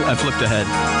 Yeah, Dave. I flipped ahead.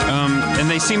 And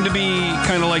they seem to be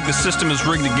kind of like the system is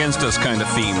rigged against us kind of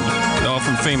themed, all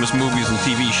from famous movies and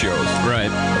TV shows.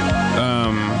 Right.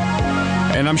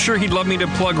 And I'm sure he'd love me to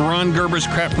plug Ron Gerber's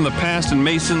Crap from the Past and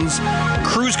Mason's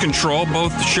Cruise Control,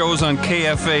 both shows on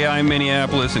KFAI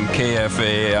Minneapolis and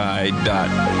KFAI.org.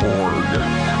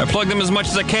 I plug them as much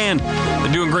as I can.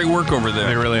 They're doing great work over there.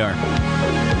 They really are.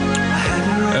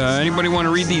 Anybody want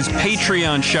to read these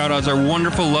Patreon shout-outs? Our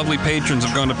wonderful, lovely patrons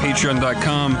have gone to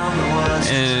patreon.com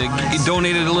and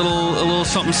donated a little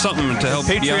something to help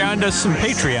Patreon does some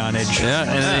Patreonage. Yeah,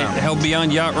 and they help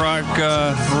Beyond Yacht Rock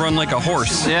run like a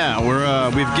horse. Yeah,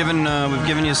 we've given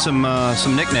you some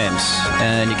nicknames,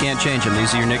 and you can't change them.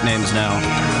 These are your nicknames now.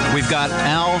 We've got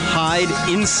Al Hyde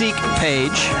Inseek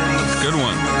Page. Good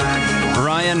one.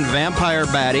 Ryan Vampire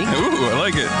Batty. Ooh, I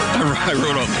like it. I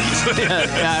wrote all these.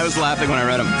 yeah, I was laughing when I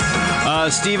read them.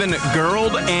 Stephen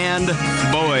Gerald and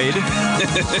Boyd,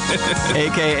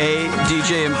 a.k.a.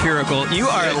 DJ Empirical. You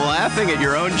are laughing at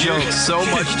your own jokes so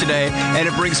much today, and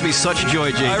it brings me such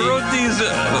joy, JD. I wrote these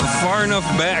far enough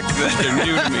back that they're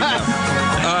new to me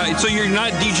now. So you're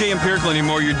not DJ Empirical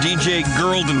anymore. You're DJ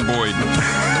Gerald and Boyd.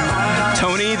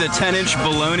 Tony, the 10-inch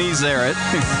baloney Zaret.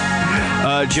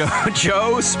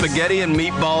 Joe, Spaghetti and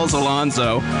Meatballs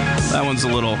Alonzo. That one's a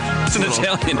little... It's an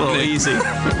Italian a little name. easy.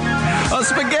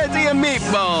 Spaghetti and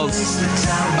Meatballs.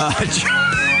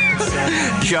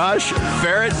 Josh,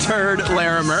 Ferret Turd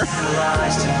Larimer.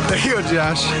 There you go,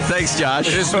 Josh. Thanks, Josh.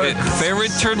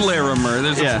 Ferret Turd Larimer.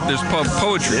 There's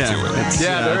poetry to it.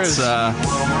 There is.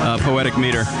 Poetic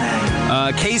meter.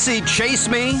 Casey, Chase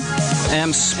Me,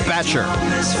 Am Spatcher.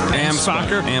 Am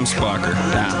Spocker.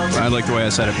 I like the way I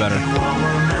said it better.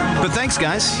 But thanks,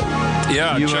 guys.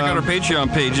 Yeah, check out our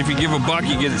Patreon page. If you give $1,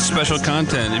 you get special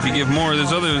content. If you give more,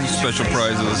 there's other special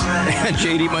prizes.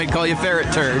 JD might call you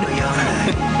Ferret Turd.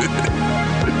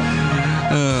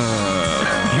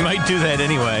 You might do that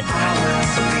anyway.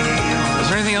 Is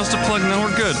there anything else to plug? No,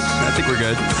 we're good. I think we're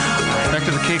good. Back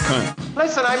to the cake hunt.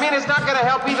 Listen, I mean, it's not going to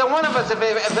help either one of us if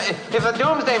the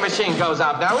doomsday machine goes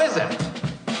off now, is it?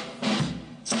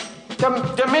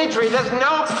 Dimitri, there's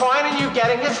no point in you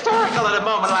getting hysterical at a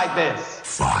moment like this.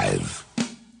 5.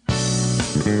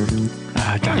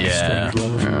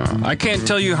 I can't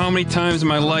tell you how many times in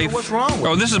my life... What's wrong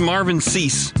with this is Marvin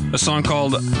Cease, a song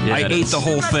called I Ate the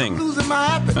Whole Thing.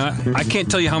 I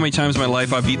can't tell you how many times in my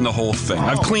life I've eaten the whole thing.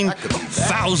 I've cleaned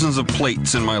thousands of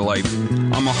plates in my life.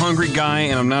 I'm a hungry guy,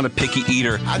 and I'm not a picky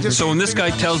eater. So when this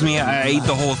guy tells me I ate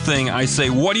the whole thing, I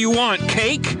say, what do you want,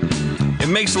 cake? It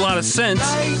makes a lot of sense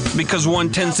because one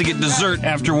tends to get dessert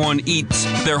after one eats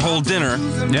their whole dinner.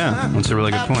 Yeah, that's a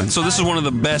really good point. So this is one of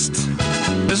the best.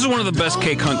 This is one of the best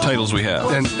cake hunt titles we have.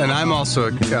 And I'm also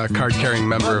a card-carrying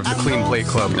member of the Clean Plate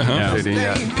Club.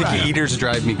 Picky eaters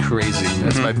drive me crazy.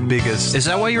 That's my biggest... Is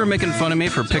that why you were making fun of me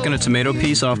for picking a tomato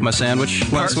piece off my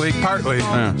sandwich last week? Partly.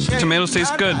 Tomatoes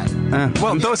taste good.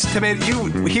 Well, those tomatoes...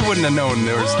 He wouldn't have known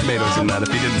there was tomatoes in that if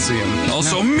he didn't see them.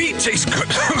 Also, meat tastes good.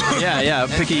 Yeah.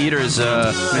 Picky eaters...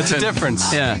 it's a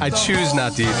difference. Yeah. I choose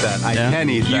not to eat that. I can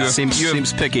eat that.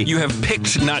 Seems picky. You have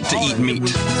picked not to eat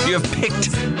meat. You have picked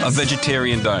a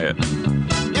vegetarian diet.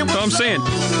 So I'm saying,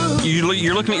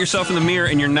 you're looking at yourself in the mirror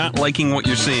and you're not liking what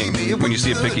you're seeing when you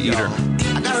see a picky eater.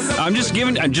 I'm just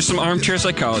giving just some armchair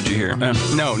psychology here.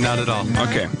 No, not at all.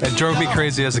 Okay. It drove me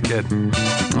crazy as a kid.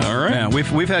 All right. Yeah,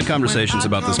 we've had conversations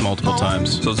about this multiple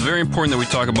times. So it's very important that we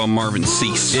talk about Marvin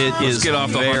Cease. Let's get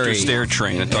off the Hunter Stair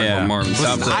train and talk about Marvin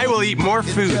Cease. I will eat more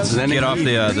foods than get off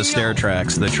the stair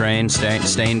tracks, the train,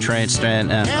 stain train.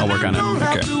 I'll work on it.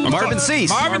 Okay. Marvin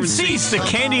Cease. Marvin Cease, the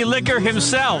candy licker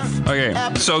himself. Okay.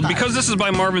 So because this is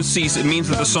by Marvin Cease, it means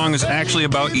that the song is actually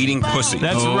about eating pussy.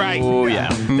 That's right. Oh yeah.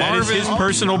 That is his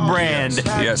personal brand.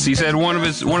 Yes, he said one of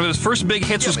his first big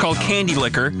hits was called Candy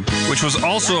Licker, which was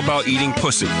also about eating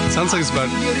pussy. Sounds like it's about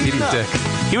eating dick.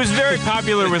 He was very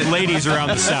popular with ladies around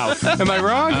the South. Am I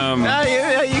wrong?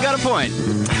 You got a point.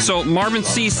 So Marvin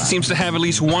Cease seems to have at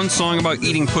least one song about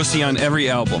eating pussy on every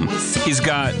album. He's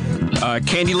got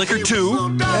Candy Licker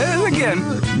 2. And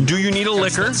again, Do You Need a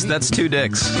Licker? That's 2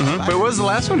 dicks. But what was the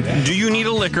last one? Do You Need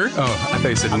a Licker? Oh, I thought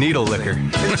you said needle liquor.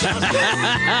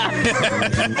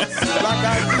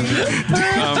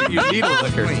 You needle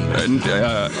liquor.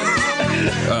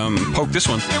 Poke this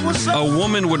one. A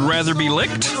woman would rather be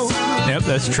licked? Yep,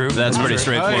 that's true. That's pretty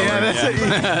straightforward. Oh, yeah, that's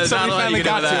it. Somebody finally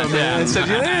got to him, man. Said,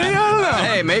 I don't know.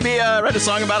 Hey, maybe write a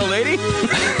song about a lady?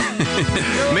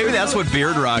 Maybe that's what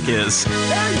beard rock is.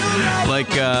 Like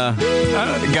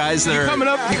guys that are coming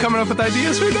up with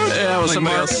ideas for that? Yeah, well, like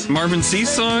somebody else. Marvin Cease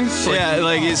songs? Yeah,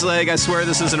 like he's like, I swear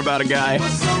this isn't about a guy.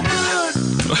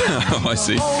 Oh, I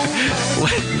see.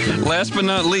 Last but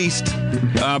not least,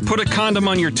 put a condom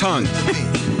on your tongue.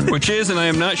 Which is, and I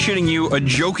am not shitting you, a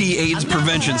jokey AIDS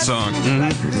prevention song.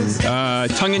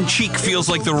 Tongue-in-cheek feels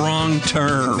like the wrong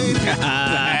term.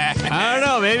 I don't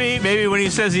know. Maybe when he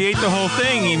says he ate the whole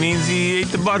thing, he means he ate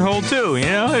the butthole too. You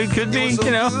know, it could be.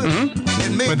 You know.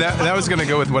 Mm-hmm. But that was going to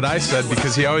go with what I said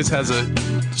because he always has a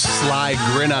sly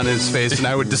grin on his face, and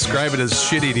I would describe it as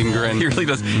shit-eating grin. He really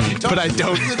does. But I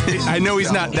don't. I know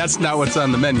he's not. That's not what's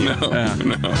on the menu.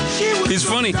 No. He's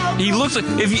funny. He looks like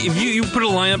if you put a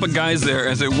lineup of guys there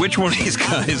and say which one of these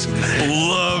guys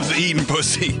loves eating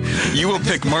pussy, you will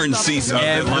pick Martin Cease out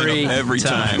of that lineup every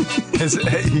time.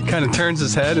 He kind of turns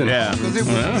his head and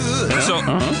So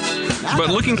But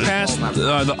looking past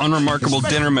the unremarkable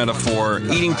dinner metaphor,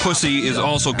 eating pussy is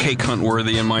also cake hunt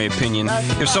worthy, in my opinion.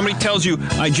 If somebody tells you,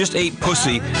 I just ate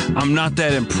pussy, I'm not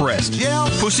that impressed.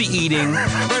 Pussy eating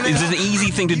is an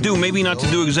easy thing to do, maybe not to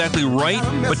do exactly right,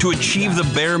 but to achieve the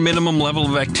bare minimum level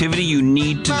of activity you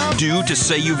need to do to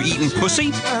say you've eaten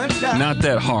pussy, not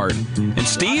that hard. And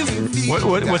Steve?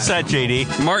 What's that,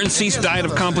 JD? Martin Cease died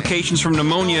of complications from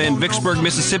pneumonia in Vicksburg,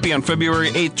 Mississippi on February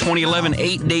 8th, 2011,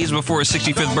 8 days before his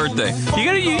 65th birthday.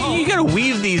 You gotta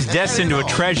weave these deaths into a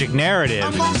tragic narrative.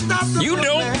 You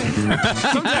don't.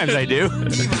 Sometimes I do.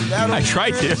 I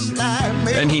try to.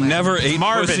 And he never ate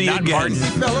Marvin, pussy not again.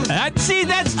 Martin. See,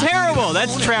 that's terrible.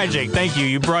 That's tragic. Thank you.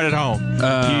 You brought it home.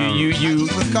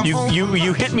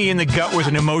 You hit me in the gut with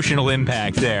an emotional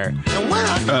impact there.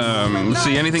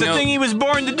 See anything It's a else? thing he was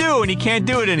born to do, and he can't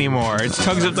do it anymore. It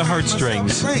tugs at the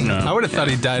heartstrings. No. I would have thought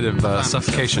he died of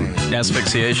suffocation.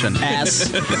 Asphyxiation.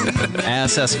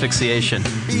 Ass asphyxiation.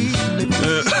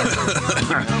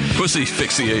 Pussy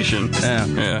fixation.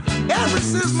 Yeah.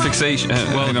 Fixation.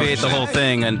 Well, if he ate the whole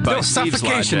thing and by No, Steve's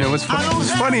suffocation. logic. It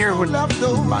was funnier when...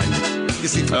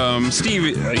 Steve,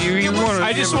 you want to?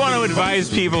 I just want to advise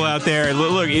people out there.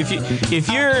 Look, if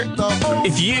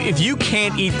you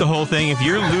can't eat the whole thing, if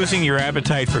you're losing your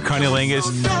appetite for cunnilingus,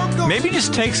 maybe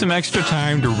just take some extra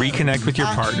time to reconnect with your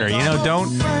partner. You know,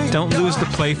 don't lose the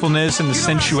playfulness and the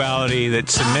sensuality that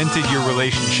cemented your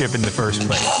relationship in the first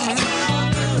place.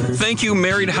 Thank you,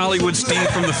 married Hollywood Steve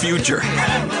from the future.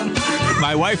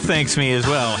 My wife thanks me as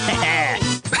well.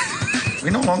 We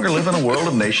no longer live in a world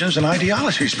of nations and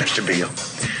ideologies, Mr. Beale.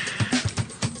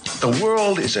 The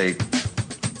world is a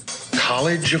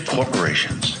college of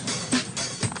corporations,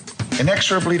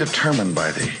 inexorably determined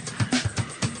by the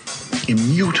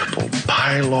immutable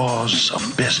bylaws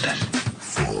of business.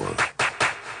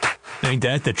 Ain't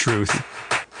that the truth?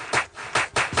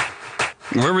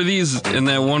 Where were these in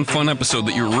that one fun episode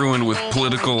that you ruined with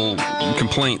political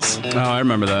complaints? Oh, I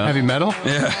remember that. Heavy metal?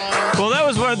 Yeah. Well,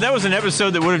 that was an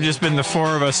episode that would have just been the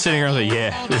four of us sitting around like,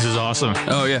 yeah, this is awesome.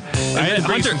 Oh, yeah. I had to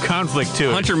bring some conflict to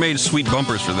it. Hunter made sweet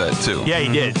bumpers for that, too. Yeah, he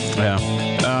did.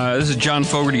 Yeah. This is John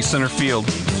Fogerty, center field.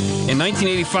 In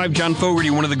 1985, John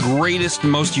Fogerty, one of the greatest,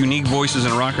 most unique voices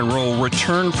in rock and roll,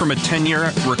 returned from a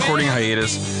 10-year recording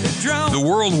hiatus. The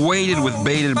world waited with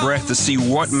bated breath to see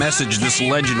what message this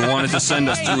legend wanted to send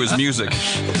us through his music.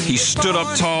 He stood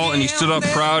up tall and he stood up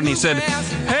proud and he said,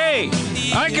 "Hey,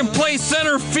 I can play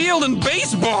center field in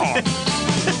baseball."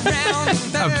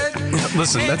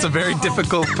 Listen, that's a very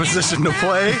difficult position to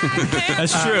play.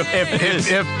 That's true.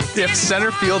 If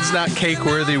center field's not cake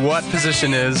worthy, what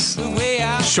position is?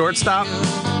 Shortstop?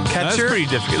 Catcher? That's pretty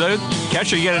difficult.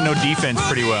 Catcher, you got to know defense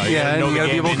pretty well. You Yeah, gotta know and you the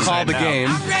got to be game able to call inside the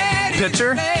and out. game.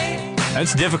 Pitcher?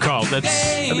 That's difficult.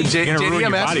 That's you're gonna ruin JD, your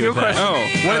I'm body asking you a with that.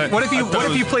 question. What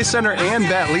if you play center and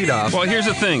bat leadoff? Well, here's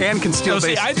the thing. And can steal So,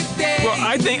 see, base.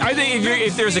 I think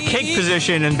if there's a cake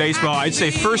position in baseball, I'd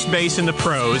say first base in the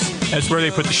pros. That's where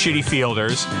they put the shitty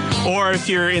fielders. Or if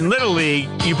you're in Little League,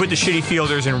 you put the shitty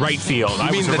fielders in right field.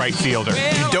 I was a right fielder.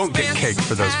 You don't get cake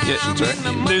for those positions,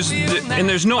 right?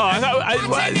 There's no.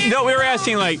 No, we were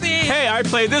asking like, hey, I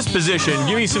play this position.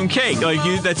 Give me some cake. Like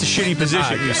that's a shitty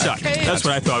position. You suck. That's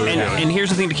what I thought we were doing. And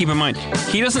here's the thing to keep in mind.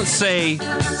 He doesn't say,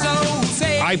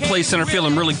 I play center field,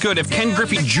 I'm really good. If Ken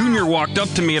Griffey Jr. walked up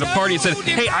to me at a party and said,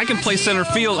 hey, I can play center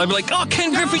field, I'd be like, oh,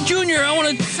 Ken Griffey Jr., I want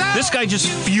to... This guy just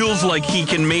feels like he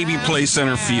can maybe play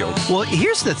center field. Well,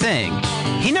 here's the thing.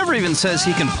 He never even says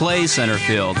he can play center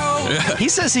field. He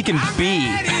says he can be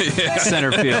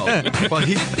center field. Well,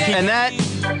 and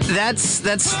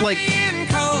that's like...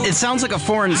 It sounds like a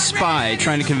foreign spy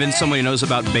trying to convince someone who knows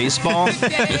about baseball.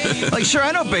 Like, sure,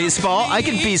 I know baseball. I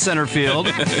can be center field.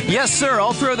 Yes, sir,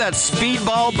 I'll throw that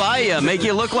speedball by you, make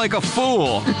you look like a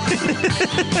fool.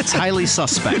 It's highly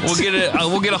suspect. We'll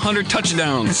get 100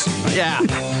 touchdowns. Yeah.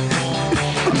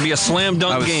 It'll be a slam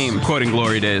dunk game. Quoting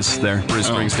Glory Days there, Bruce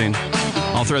Springsteen.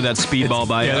 I'll throw that speedball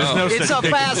by you. There's no It's such a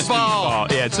thing as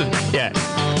fastball. Yeah,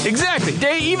 exactly.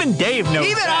 Even Dave knows.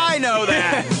 Even that. I know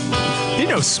that. He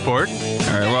knows sport.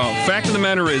 All right, well, fact of the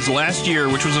matter is, last year,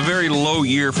 which was a very low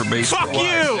year for baseball. Fuck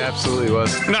you! It absolutely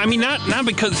was. No, I mean, not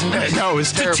because... No, it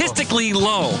was terrible. Statistically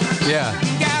low. Yeah.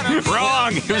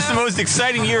 Wrong. It was the most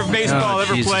exciting year of baseball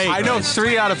ever Jesus played. I know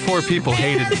 3 out of 4 people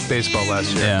hated baseball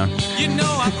last year. Yeah.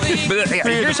 But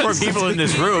Here's 4 people in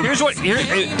this room. Here's what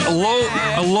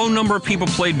a low number of people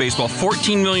played baseball.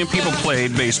 14 million people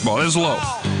played baseball. That's low.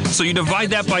 So you divide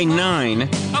that by 9.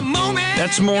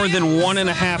 That's more than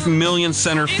 1.5 million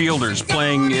center fielders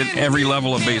playing at every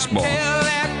level of baseball.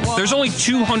 There's only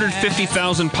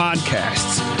 250,000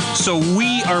 podcasts. So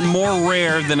we are more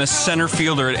rare than a center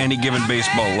fielder at any given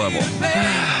baseball level.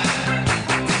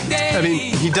 I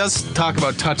mean, he does talk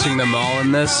about touching them all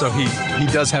in this, so he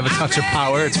does have a touch of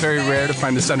power. It's very rare to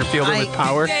find a center fielder with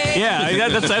power. Yeah,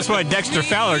 that's why Dexter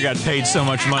Fowler got paid so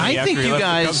much money. I think after he you left the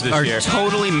guys Cubs this are year.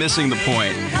 totally missing the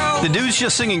point. The dude's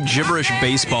just singing gibberish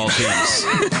baseball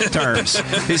terms.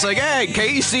 He's like, hey,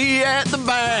 Casey at the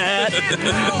bat.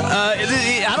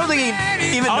 I don't think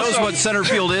he even knows what center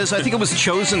field is. I think it was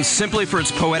chosen simply for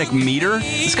its poetic meter.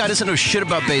 This guy doesn't know shit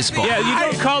about baseball. Yeah,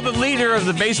 you don't call the leader of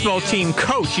the baseball team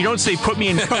coach. You don't say put me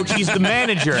in coach. He's the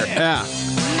manager. Yeah.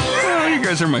 Oh, you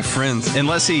guys are my friends.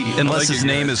 Unless his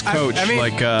name is Coach,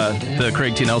 like the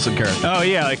Craig T. Nelson character. Oh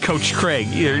yeah, like Coach Craig.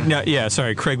 Yeah,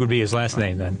 sorry, Craig would be his last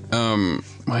name then.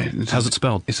 How's it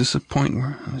spelled? Is this a point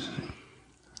where?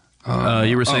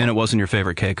 You were saying it wasn't your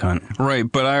favorite cake hunt. Right,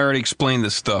 but I already explained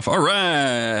this stuff. All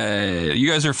right. You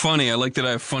guys are funny. I like that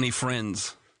I have funny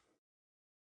friends.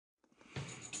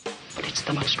 But it's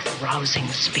the most rousing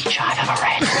speech I've ever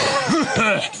read.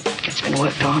 It's been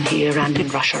worked on here and in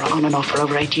Russia on and off for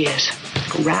over 8 years.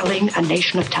 Rallying a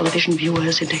nation of television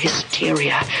viewers into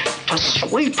hysteria to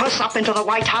sweep us up into the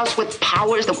White House with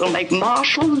powers that will make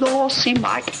martial law seem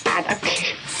like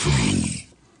anarchy.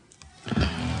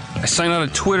 I signed out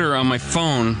of Twitter on my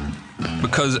phone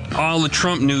because all the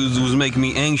Trump news was making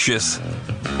me anxious.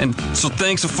 And so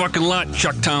thanks a fucking lot,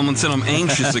 Chuck Tomlinson. I'm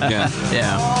anxious again.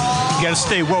 Yeah. You gotta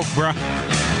stay woke, bruh.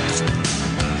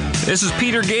 This is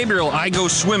Peter Gabriel, I Go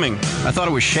Swimming. I thought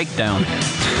it was Shakedown.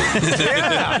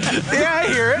 Yeah, I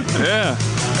hear it. Yeah.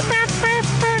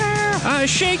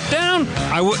 Shakedown.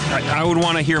 I would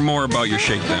want to hear more about your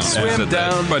shakedown. Swim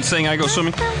down. But saying I Go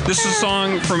Swimming. This is a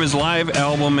song from his live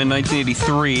album in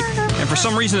 1983. And for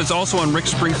some reason, it's also on Rick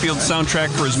Springfield's soundtrack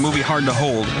for his movie Hard to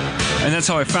Hold. And that's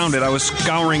how I found it. I was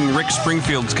scouring Rick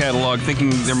Springfield's catalog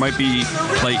thinking he might be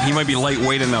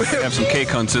lightweight enough to have some cake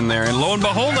hunts in there. And lo and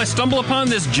behold, I stumble upon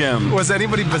this gem. Was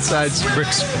anybody besides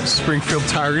Rick Springfield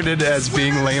targeted as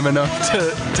being lame enough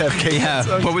to have cake hunts?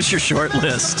 Yeah. What was your short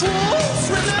list?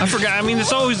 I forgot. I mean,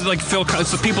 it's always like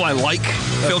it's the people I like.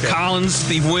 Okay. Phil Collins,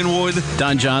 Steve Winwood,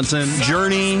 Don Johnson,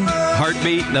 Journey,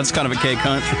 Heartbeat. That's kind of a cake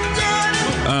hunt.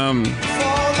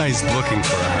 He's looking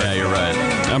for a heart. Yeah, you're right.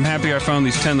 I'm happy I found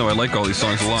these 10, though. I like all these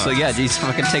songs a lot. So, yeah, he's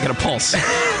fucking taking a pulse.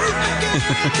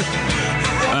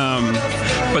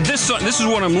 But this is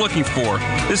what I'm looking for.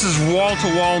 This is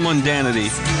wall-to-wall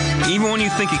mundanity. Even when you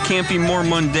think it can't be more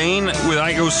mundane with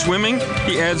I Go Swimming,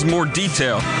 he adds more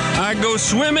detail. I go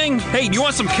swimming. Hey, do you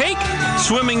want some cake?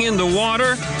 Swimming in the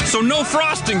water. So no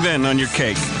frosting then on your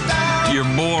cake. You're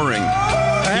boring.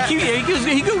 He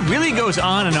really goes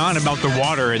on and on about the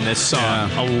water in this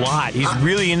song a lot. He's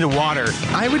really into water.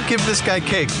 I would give this guy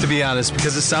cake, to be honest,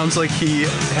 because it sounds like he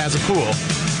has a pool.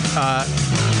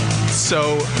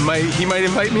 So he might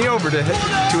invite me over to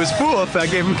his pool if I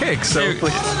gave him cake. So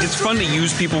it's fun to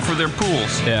use people for their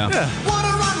pools. Yeah,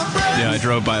 I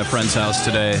drove by a friend's house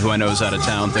today who I know is out of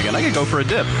town thinking I could go for a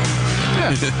dip.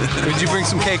 Yeah. Would you bring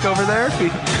some cake over there?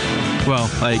 Well,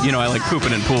 I like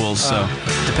pooping in pools, so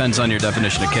depends on your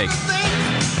definition of cake.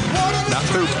 Not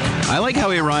poop. I like how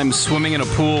he rhymes swimming in a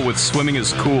pool with swimming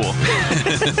is cool.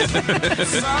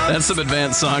 That's some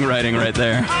advanced songwriting right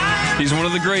there. He's one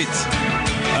of the greats.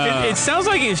 It sounds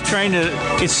like he's trying to.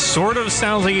 It sort of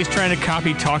sounds like he's trying to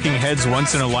copy Talking Heads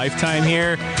Once in a Lifetime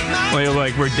here,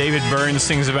 where David Byrne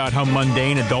sings about how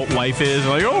mundane adult life is.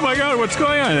 Like, oh my God, what's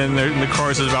going on? And the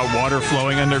chorus is about water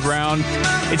flowing underground.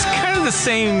 It's kind of the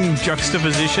same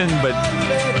juxtaposition, but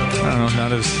I don't know,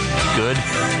 not as good.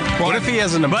 What if he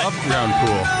has an above-ground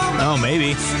pool? Oh,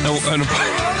 maybe.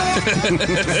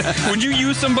 Would you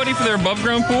use somebody for their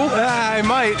above-ground pool? I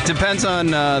might. Depends on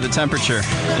the temperature.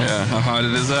 Yeah, how hot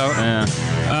it is out. Yeah.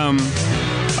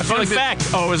 Fun fact.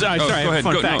 Sorry. Go ahead.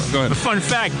 Fun fact. Go ahead. The fun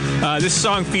fact. This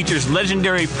song features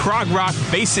legendary prog rock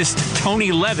bassist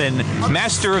Tony Levin,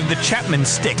 master of the Chapman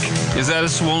stick. Is that a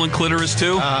swollen clitoris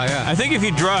too? Yeah. I think if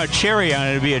you draw a cherry on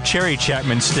it, it'd be a cherry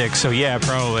Chapman stick. So yeah,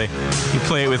 probably. You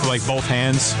play it with like both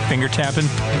hands, finger tapping.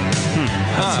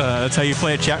 That's how you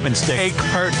play a Chapman stick. Cake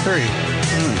Part 3.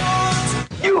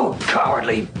 You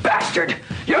cowardly bastard!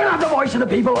 You're not the voice of the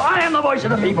people. I am the voice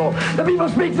of the people. The people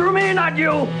speak through me, not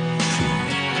you.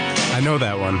 I know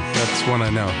that one. That's one I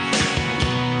know.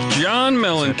 John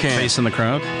Mellencamp. Face in the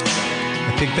crowd.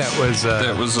 I think that was.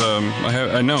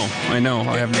 I know.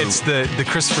 I have. It's the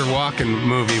Christopher Walken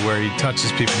movie where he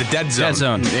touches people. The Dead Zone. Dead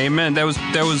Zone. Amen. That was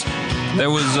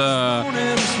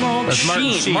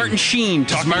Martin Sheen.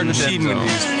 Talking Martin Sheen when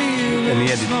he's in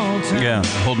the end. Yeah,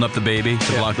 holding up the baby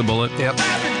to block the bullet. Yep.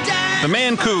 The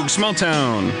Man Coog, Small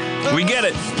Town. We get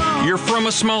it. You're from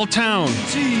a small town.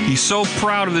 He's so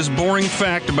proud of this boring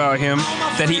fact about him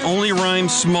that he only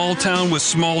rhymes small town with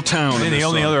small town. And the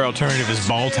only other alternative is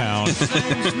Ball Town.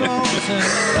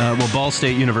 Well, Ball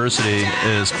State University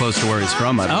is close to where he's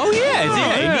from. Oh, yeah. It's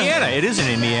in Indiana. It is in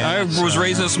Indiana. I was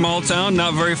raised in a small town,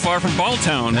 not very far from Ball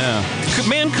Town. Yeah.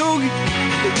 Man, Coog.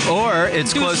 Or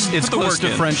it's close. It's close to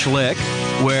French Lick,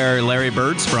 where Larry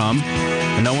Bird's from.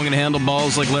 And no one can handle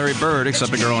balls like Larry Bird,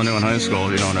 except a girl I knew in high school.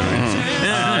 If you know what I mean.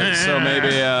 So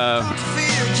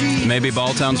maybe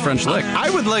Balltown's French Lick. I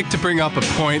would like to bring up a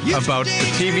point about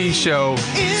the TV show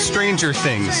Stranger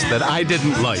Things that I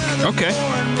didn't like. Okay.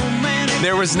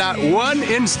 There was not one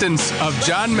instance of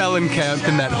John Mellencamp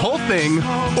in that whole thing,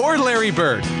 or Larry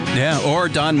Bird. Yeah, or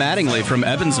Don Mattingly from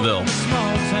Evansville.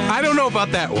 I don't know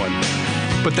about that one.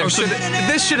 But this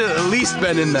should have at least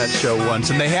been in that show once,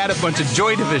 and they had a bunch of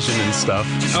Joy Division and stuff.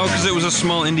 Oh, because it was a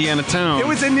small Indiana town. It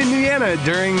was in Indiana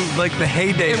during, like, the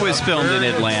heyday. It was filmed in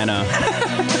Atlanta.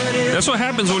 That's what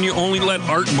happens when you only let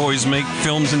art boys make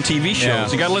films and TV shows. Yeah.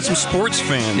 You got to let some sports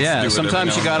fans do it.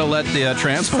 Sometimes you got to let the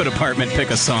transpo department pick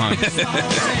a song.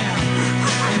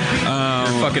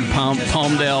 Fucking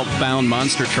Palmdale-bound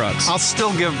monster trucks. I'll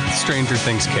still give Stranger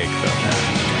Things cake, though.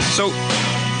 So,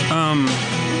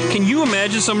 can you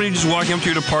imagine somebody just walking up to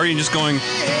you at a party and just going,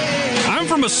 I'm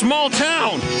from a small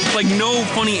town? Like, no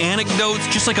funny anecdotes,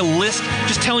 just like a list,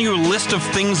 just telling you a list of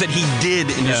things that he did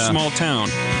in his small town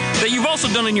that you've also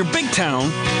done in your big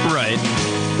town. Right.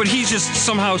 But he's just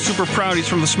somehow super proud he's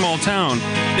from the small town.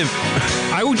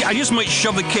 I just might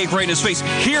shove the cake right in his face.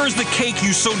 Here's the cake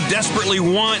you so desperately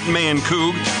want, Man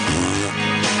Coog.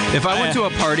 If I went to a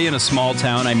party in a small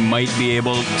town, I might be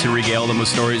able to regale them with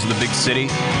stories of the big city.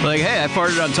 Like, hey, I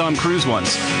farted on Tom Cruise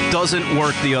once. Doesn't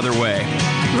work the other way.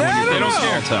 I don't know.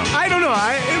 I don't know.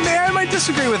 I might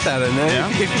disagree with that. And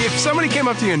if somebody came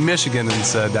up to you in Michigan and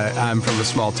said, I'm from a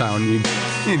small town,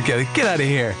 you'd get out of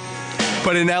here.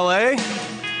 But in L.A.,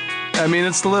 I mean,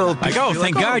 it's a little...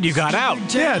 Thank God you got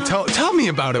out. Yeah, tell me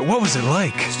about it. What was it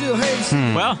like?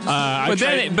 Well,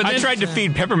 I tried to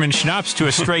feed peppermint schnapps to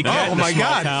a stray cat in a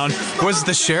small town. Was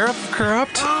the sheriff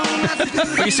corrupt?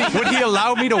 Would he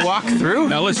allow me to walk through?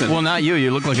 Now listen. Well, not you. You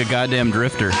look like a goddamn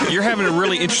drifter. You're having a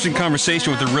really interesting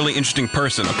conversation with a really interesting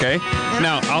person, okay?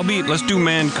 Now, let's do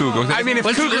Man Coog, okay? I mean, if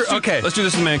Cougar... Okay. Let's do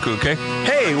this in Man Coog, okay?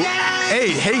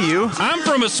 Hey, you. I'm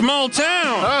from a small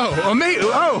town.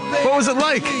 What was it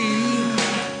like?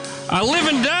 I live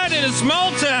and died in a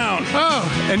small town.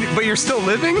 But you're still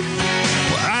living?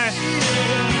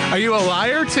 Are you a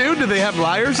liar, too? Do they have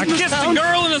liars in this town? I kissed a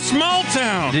girl in a small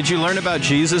town. Did you learn about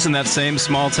Jesus in that same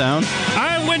small town?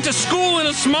 I went to school in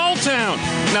a small town.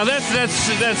 Now, that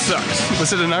sucks.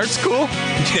 Was it an art school?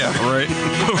 Yeah, right.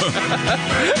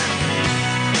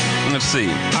 Let's see.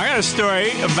 I got a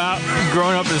story about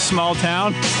growing up in a small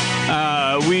town.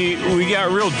 We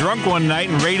got real drunk one night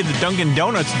and raided the Dunkin'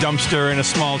 Donuts dumpster in a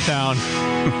small town.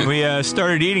 We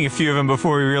started eating a few of them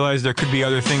before we realized there could be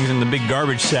other things in the big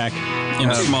garbage sack. In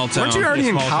a small town. Weren't you already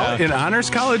in honors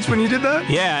college when you did that?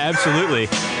 Yeah, absolutely.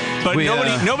 But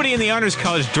nobody in the honors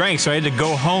college drank, so I had to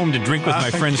go home to drink with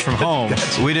my friends from home.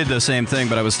 We did the same thing,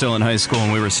 but I was still in high school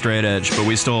and we were straight edge. But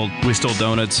we stole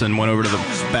donuts and went over to the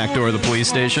back door of the police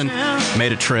station,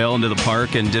 made a trail into the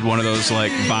park, and did one of those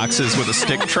like boxes with the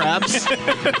stick traps,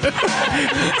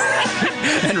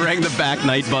 and rang the back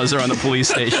night buzzer on the police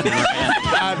station.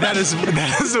 That is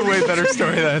a way better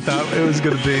story than I thought it was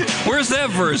going to be. Where's that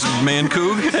verse, Man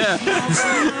Coog? Yeah.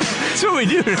 That's what we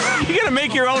do. You got to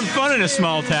make your own fun in a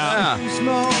small town. Yeah.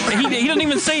 He doesn't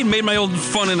even say he made my old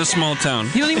fun in a small town.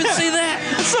 He doesn't even say that.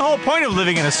 That's the whole point of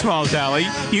living in a small town.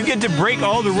 Like, you get to break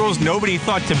all the rules nobody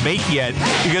thought to make yet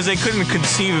because they couldn't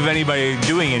conceive of anybody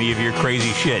doing any of your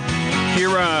crazy shit.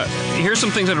 Here's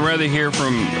some things I'd rather hear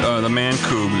from the Man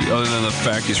Coog, other than the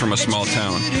fact he's from a small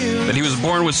town. That he was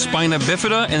born with spina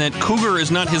bifida, and that Cougar is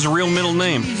not his real middle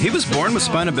name. He was born with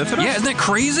spina bifida? Yeah, isn't that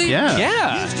crazy?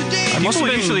 Yeah. People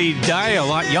usually die a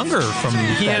lot younger from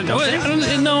that.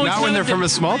 Not when they're from a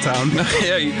small town.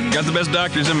 Yeah, you got the best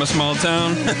doctors in a small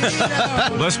town.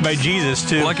 Blessed by Jesus,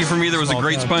 too. Lucky for me, there was a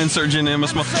great spine surgeon in a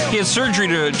small... He had surgery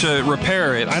to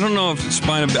repair it. I don't know if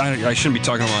spina... I shouldn't be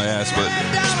talking about my ass,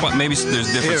 but maybe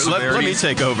there's different severities. Let me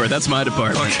take over. That's my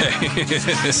department.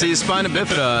 Okay. See, spina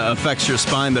bifida affects your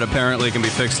spine, but apparently can be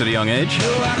fixed at a young age?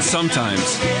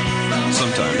 Sometimes.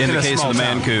 In the case of the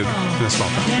Man Coog. In a small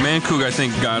town. Man Coog, I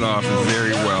think, got off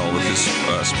very well with his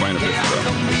spina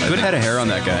bifida. Good head of hair on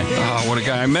that guy. Oh, what a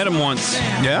guy. I met him once.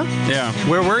 Yeah? Yeah.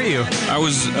 Where were you? I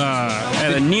was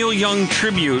at a Neil Young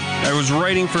tribute. I was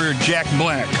writing for Jack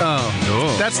Black.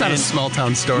 Oh. That's not a small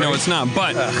town story. No, it's not.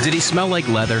 But did he smell like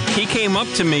leather? He came up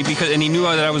to me because said, and he knew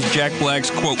that I was Jack Black's,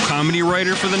 quote, comedy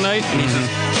writer for the night. And he says,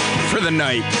 for the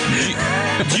night.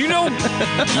 Do you know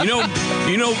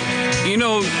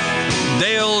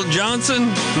Dale Johnson?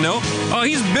 No? Oh,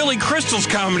 he's Billy Crystal's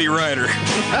comedy writer.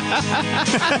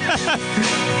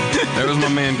 That was my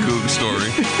man Coog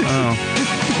story. Oh.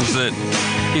 That's it.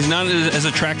 He's not as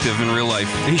attractive in real life.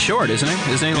 He's short, isn't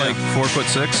he? Isn't he like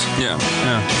 4'6"? Yeah.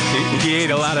 He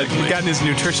ate a lot of. He got his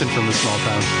nutrition from the small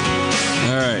town.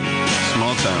 All right,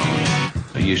 small town.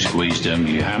 You squeezed them,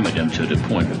 you hammered them to the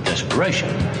point of desperation.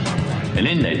 And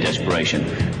in their desperation,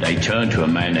 they turned to a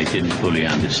man they didn't fully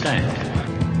understand.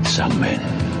 Some men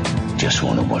just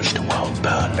want to watch the world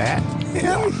burn. Bad.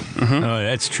 Yeah. Mm-hmm. Oh,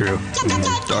 that's true.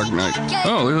 Dark Knight.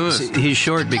 Oh, look at this. He's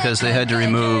short because they had to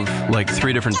remove like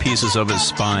 3 different pieces of his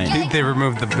spine. They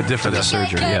removed the bifida for the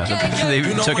surgery. Yeah, they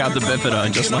took out the bifida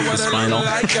and just left the spinal.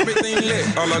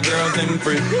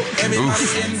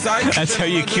 Oof. That's how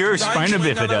you cure spina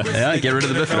bifida. Yeah, get rid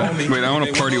of the bifida. Wait, I want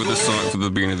to party with this song for the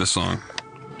beginning of this song.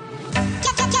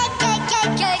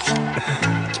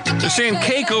 They're saying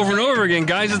Cake over and over again,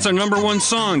 guys. It's our #1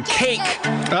 song, Cake,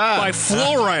 by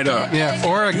Flo Rida. Yeah,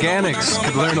 Organics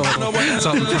could learn a little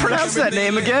something. Pronounce that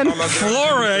name again.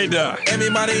 Flo Rida.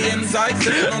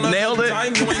 Nailed it.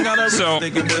 So,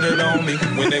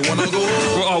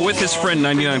 with his friend,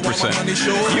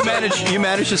 99%. You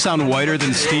managed to sound whiter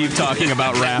than Steve talking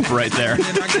about rap right there.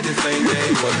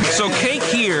 So Cake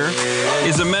here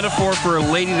is a metaphor for a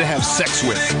lady to have sex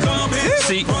with.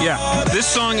 See, yeah, this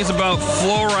song is about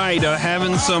Flo Rida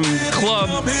having some club.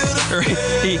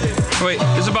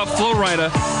 It's about Flo Rida.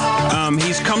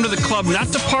 He's come to the club not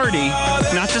to party,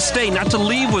 not to stay, not to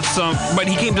leave with but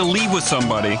he came to leave with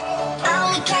somebody.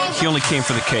 He only came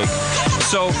for the cake.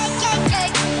 So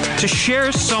to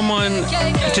share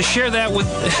that with.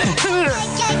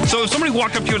 So if somebody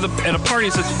walked up to you at a party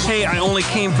and said, "Hey, I only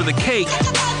came for the cake,"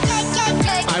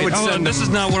 I would send. This is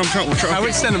not what I'm trying. I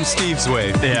would send him Steve's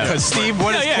way. Yeah. Because Steve,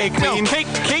 what does cake mean? Cake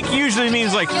usually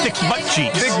means like thick butt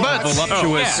cheeks. Big butts.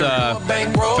 Voluptuous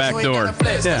back door.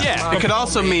 Yeah. It could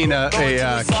also mean a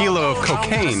kilo of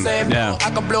cocaine. Yeah.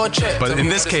 But in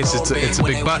this case, it's a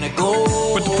big butt.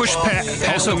 But to push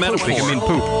past a metaphor. It can mean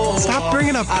poop. Stop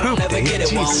bringing up poop, Dave.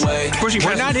 Jeez.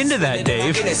 We're not into that,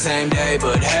 Dave.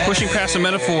 Pushing past a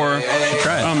metaphor.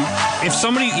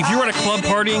 If you were at a club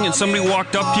partying and somebody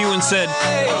walked up to you and said,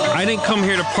 "I didn't come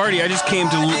here to party. I just came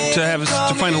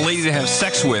to find a lady to have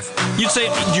sex with," you'd say,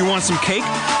 "Do you want some cake?"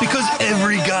 Because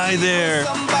every guy there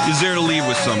is there to leave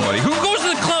with somebody. Who goes to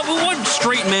the club? What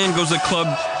straight man goes to the club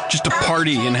just to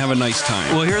party and have a nice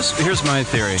time? Well, here's my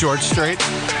theory. George Strait.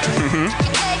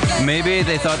 Maybe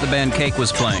they thought the band Cake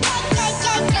was playing.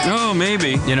 Oh,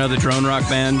 maybe. You know, the drone rock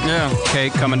band? Yeah.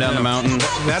 Cake coming down the mountain.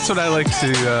 That's what I like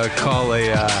to call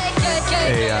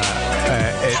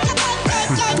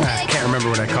I can't remember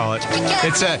what I call it.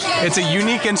 It's a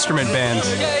unique instrument band.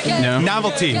 No.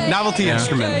 Novelty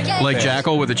instrument. Like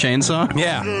Jackal with a chainsaw?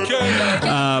 Yeah.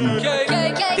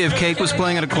 If Cake was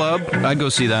playing at a club, I'd go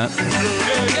see that.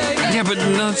 Yeah, but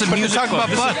no, it's a music talk club.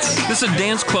 about butts. This is a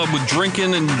dance club with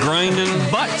drinking and grinding.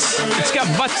 Butts. It's got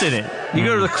butts in it. You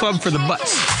go to the club for the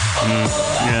butts.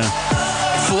 Yeah.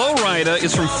 Flo Rida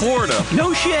is from Florida.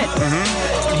 No shit.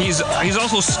 Mm-hmm. He's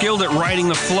also skilled at riding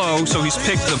the flow, so he's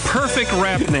picked the perfect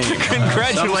rap name.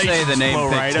 Congratulations, Some say the name Flo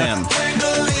picked Rida. him.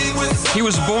 He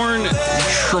was born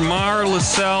Tremar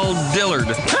Lascelle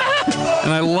Dillard.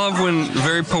 And I love when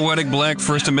very poetic black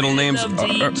first and middle names.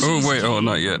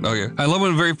 Not yet. Okay. I love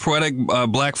when very poetic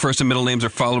black first and middle names are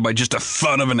followed by just a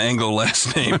thud of an Anglo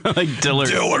last name. Like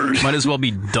Dillard. Might as well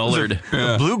be Dullard.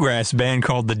 A bluegrass band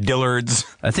called the Dillards.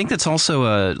 I think that's also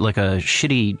a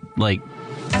shitty like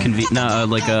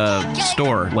a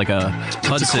store, like a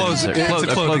Hudson's, a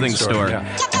clothing store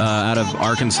out of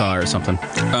Arkansas or something.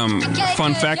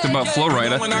 Fun fact about Flo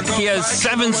Rida: he has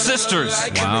 7 sisters.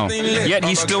 Wow. Yet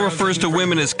he still refers to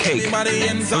women as Cake.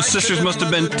 Those sisters must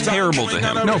have been terrible to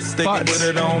him. No, butts.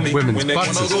 Women's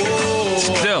butts.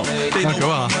 Still. Okay,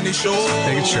 well, making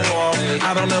sure.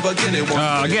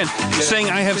 Again, saying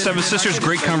I have 7 sisters,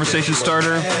 great conversation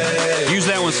starter. Use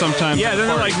that one sometime. Yeah, then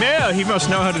they're like, "Man, he must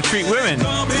know how to treat women."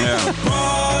 Yeah.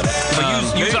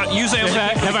 Use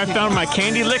that. Have I found my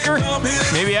candy liquor?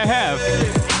 Maybe I have.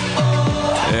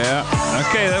 Yeah.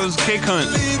 Okay, that was Cake Hunt.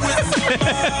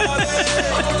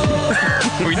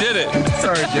 We did it.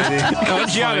 Sorry, JD. Good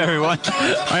job, everyone.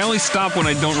 I only stop when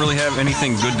I don't really have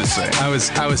anything good to say. I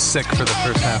was sick for the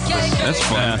first half of this. That's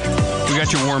fun. We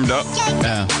got you warmed up.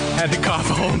 Yeah. Had to cough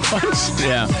a whole bunch.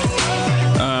 Yeah.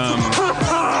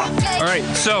 All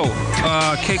right, so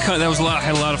cake hunt. That was a lot.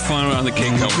 Had a lot of fun on the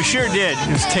cake hunt. We sure did.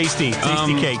 It was tasty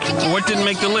cake. What didn't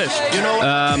make the list?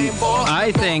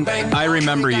 I think I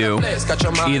Remember You,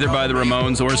 either by the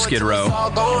Ramones or Skid Row.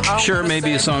 Sure,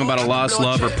 maybe a song about a lost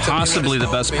love or possibly the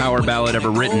best power ballad ever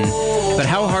written, but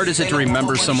how hard is it to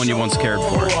remember someone you once cared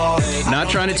for? Not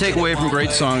trying to take away from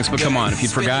great songs, but come on, if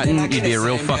you'd forgotten, you'd be a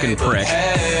real fucking prick.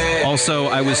 Also,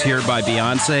 I Was Here by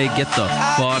Beyonce. Get the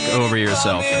fuck over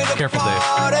yourself. Careful, Dave.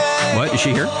 What? Is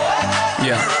she here?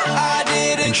 Yeah.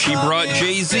 And she brought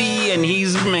Jay-Z, and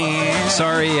he's man.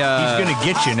 Sorry. He's gonna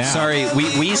get you now. Sorry,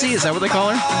 Wheezy? Is that what they call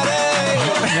her?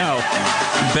 No.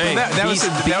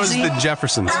 That was the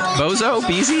Jeffersons. Bozo?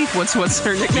 Beezy? What's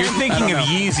her nickname? You're thinking of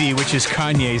Yeezy, which is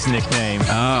Kanye's nickname.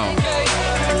 Oh.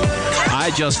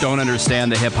 I just don't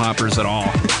understand the hip hoppers at all.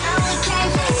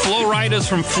 Flo Rida's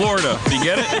from Florida. Do you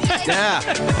get it?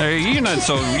 Yeah. You're not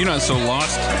so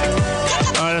lost.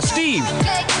 Steve.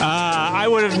 I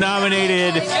would have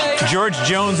nominated George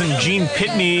Jones and Gene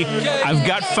Pitney. I've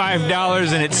got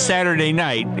 $5 and it's Saturday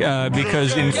night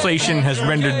because inflation has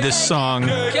rendered this song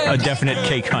a definite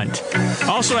cake hunt.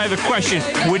 Also, I have a question.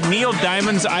 Would Neil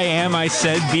Diamond's I Am, I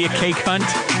Said be a cake hunt?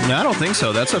 No, I don't think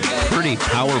so. That's a pretty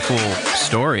powerful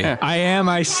story. I am,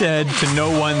 I said, to no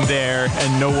one there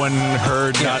and no one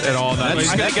heard, not at all. That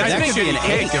could be an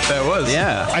cake if that was.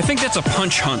 Yeah. I think that's a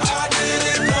punch hunt.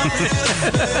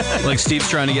 Like Steve's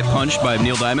trying to get punched by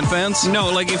Neil Diamond fans?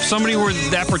 No, like if somebody were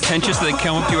that pretentious that they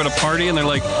come up to you at a party and they're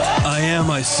like, I am,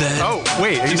 I said. Oh,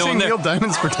 wait, are you saying Neil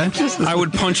Diamond's pretentious? I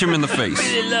would punch him in the face. I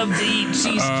really love to eat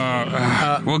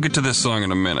cheesecake. We'll get to this song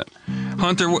in a minute.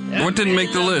 Hunter, what didn't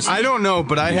make the list? I don't know,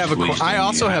 but I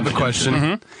also have a question.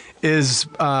 Mm-hmm. Is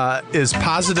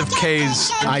Positive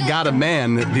K's I Got a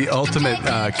Man the ultimate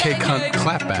cake hunt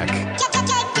clapback?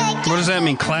 What does that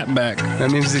mean, clapback?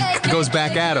 That means it goes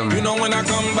back at him. No?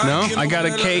 I got a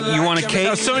cake. You want a cake?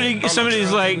 No,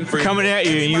 somebody's like coming at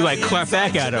you and you like clap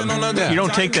back at them. Yeah. You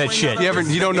don't take that shit.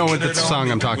 You don't know what the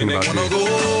song I'm talking about.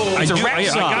 It's a rap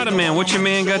song. I got a man. What's your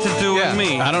man got to do with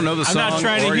me? I don't know the song. I'm not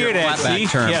trying to hear that. See?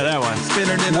 Term. Yeah, that one.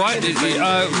 What?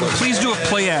 Please do a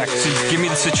play act. Give me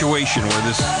the situation where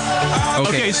this.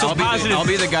 Okay, so I'll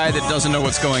be the guy that doesn't know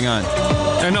what's going on.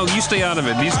 No, you stay out of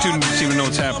it. These two seem to know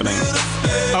what's happening.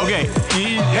 Okay.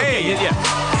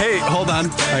 Hey, hold on.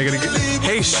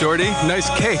 Hey, shorty, nice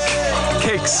cake.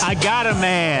 Cakes. I got a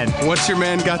man. What's your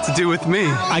man got to do with me?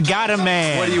 I got a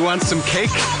man. What, do you want some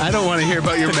cake? I don't want to hear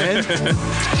about your man.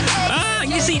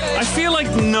 You see, I feel like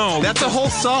no. That's a whole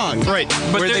song. Right.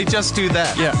 But they just do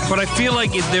that. Yeah. But I feel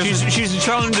like she's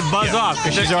telling him to buzz off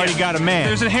because she's already got a man.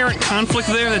 There's inherent conflict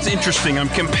there that's interesting. I'm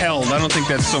compelled. I don't think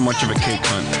that's so much of a cake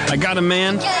hunt. I got a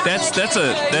man. That's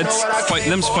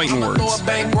them's fighting words.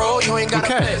 Okay.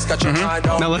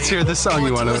 Mm-hmm. Now let's hear this song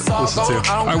you want to listen to.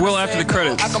 I will after the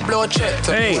credits.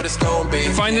 Hey,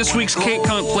 find this week's cake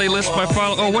hunt playlist by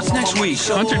follow. Oh, what's next week?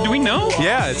 Hunter, do we know?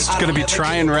 Yeah, it's going to be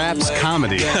Tryin' Raps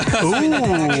comedy. Ooh.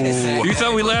 You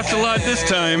thought we laughed a lot this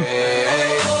time.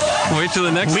 Wait till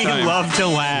the next time. We love to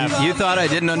laugh. You thought I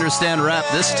didn't understand rap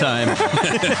this time.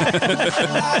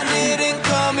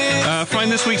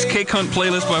 Find this week's Cake Hunt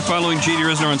playlist by following JD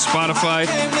Risner on Spotify.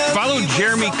 Follow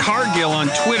Jeremy Cargill on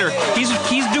Twitter. He's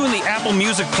doing the Apple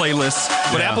Music playlists,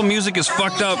 but Apple Music is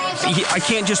fucked up. I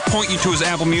can't just point you to his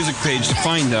Apple Music page to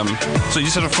find them. So you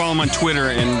just have to follow him on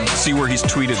Twitter and see where he's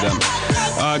tweeted them.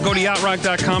 Go to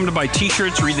yachtrock.com to buy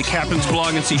t-shirts, read the captain's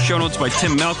blog, and see show notes by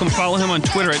Tim Malcolm. Follow him on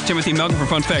Twitter at Timothy Malcolm for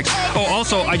fun facts. Oh,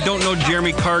 also, I don't know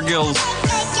Jeremy Cargill's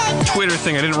Twitter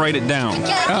thing. I didn't write it down.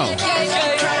 Oh.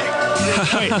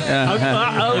 Wait,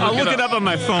 I'll look it up on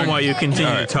my phone while you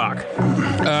continue to talk.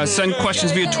 Send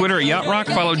questions via Twitter at Yacht Rock.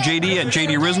 Follow JD at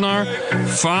JD Risnar.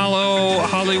 Follow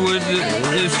Hollywood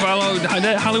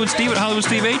Steve at Hollywood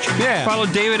Steve H. Yeah. Follow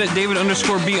David at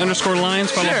David_B_Lyons.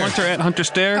 Follow Hunter at Hunter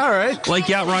Stare. All right. Like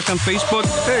Yacht Rock on Facebook.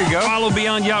 There you go. Follow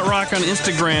Beyond Yacht Rock on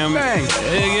Instagram. Bang.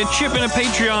 Chip in a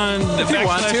Patreon. If you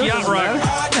want to. Yacht Rock.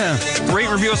 Yeah. Rate,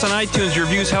 review us on iTunes. Your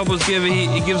reviews help us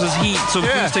it gives us heat. So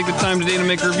please take the time today to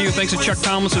make a review. Thanks to Chuck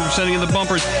Tomlinson for sending in the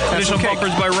bumpers. Additional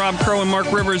bumpers by Rob Crow and Mark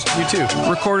Rivers. You too.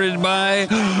 Recorded by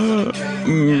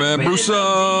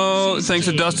Brusso. Thanks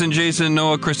to Dustin, Jason,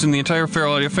 Noah, Kristen, the entire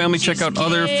Feral Audio family. Check out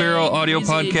other Feral Audio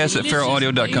podcasts at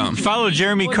feralaudio.com. Follow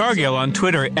Jeremy Cargill on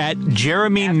Twitter at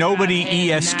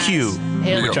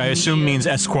JeremyNobodyESQ, which I assume means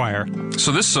Esquire.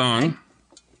 So this song,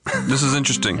 this is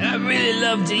interesting. I really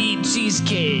love to eat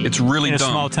cheesecake. It's really in dumb.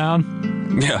 a small town?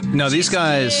 Yeah. No, these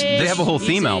guys, they have a whole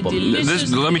theme album.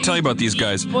 Let me tell you about these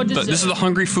guys. This is the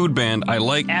Hungry Food Band. I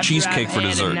like cheesecake for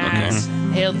dessert, okay?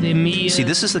 See,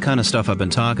 this is the kind of stuff I've been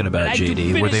talking about,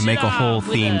 JD, where they make a whole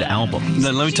themed album.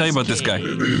 Then let me tell you about this guy.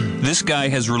 This guy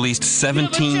has released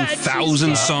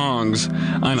 17,000 songs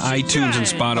on iTunes and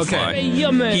Spotify.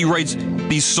 Okay. He writes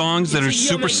these songs that are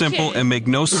super simple and make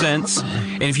no sense.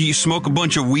 And if you smoke a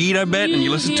bunch of weed, I bet, and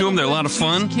you listen to them, they're a lot of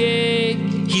fun.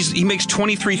 He makes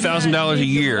 $23,000 a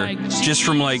year just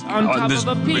from like this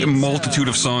multitude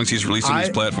of songs he's released on these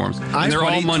platforms. And they're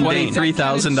all mundane.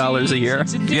 $23,000 a year?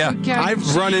 Yeah. I've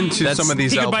run into some of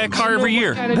these He could albums. buy a car every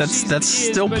year. That's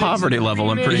still poverty level,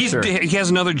 I'm pretty sure. He has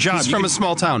another job. He's from a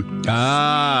small town.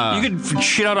 You could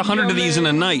shit out 100 of these in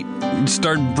a night and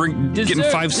start getting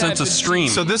 5 cents a stream.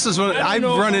 So this is what I've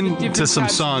run into some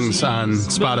songs on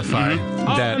Spotify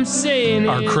that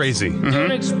are crazy,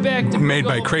 made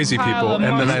by crazy people,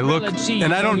 and then I look,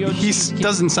 and I don't. He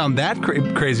doesn't sound that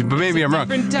crazy, but maybe I'm wrong.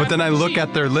 But then I look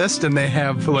at their list, and they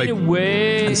have like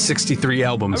 63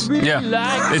 albums.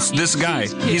 Yeah, it's this guy.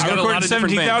 He's got a lot of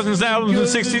different 17,000 albums and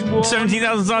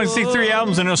 17,000 songs, 63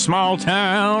 albums in a small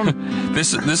town.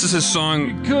 This is his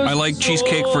song. I like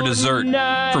cheesecake for dessert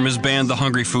from his band, the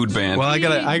Hungry Food Band. Well, I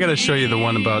gotta show you the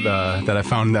one about that I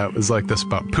found that was like this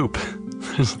about poop.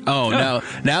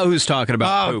 now who's talking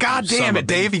about poop? God damn it,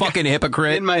 Dave! You fucking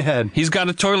hypocrite! In my head. He's got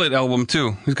a toilet album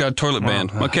too. He's got a toilet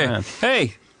band. Okay. Man.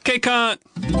 Hey, K-Con.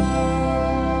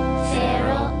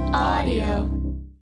 Feral Audio.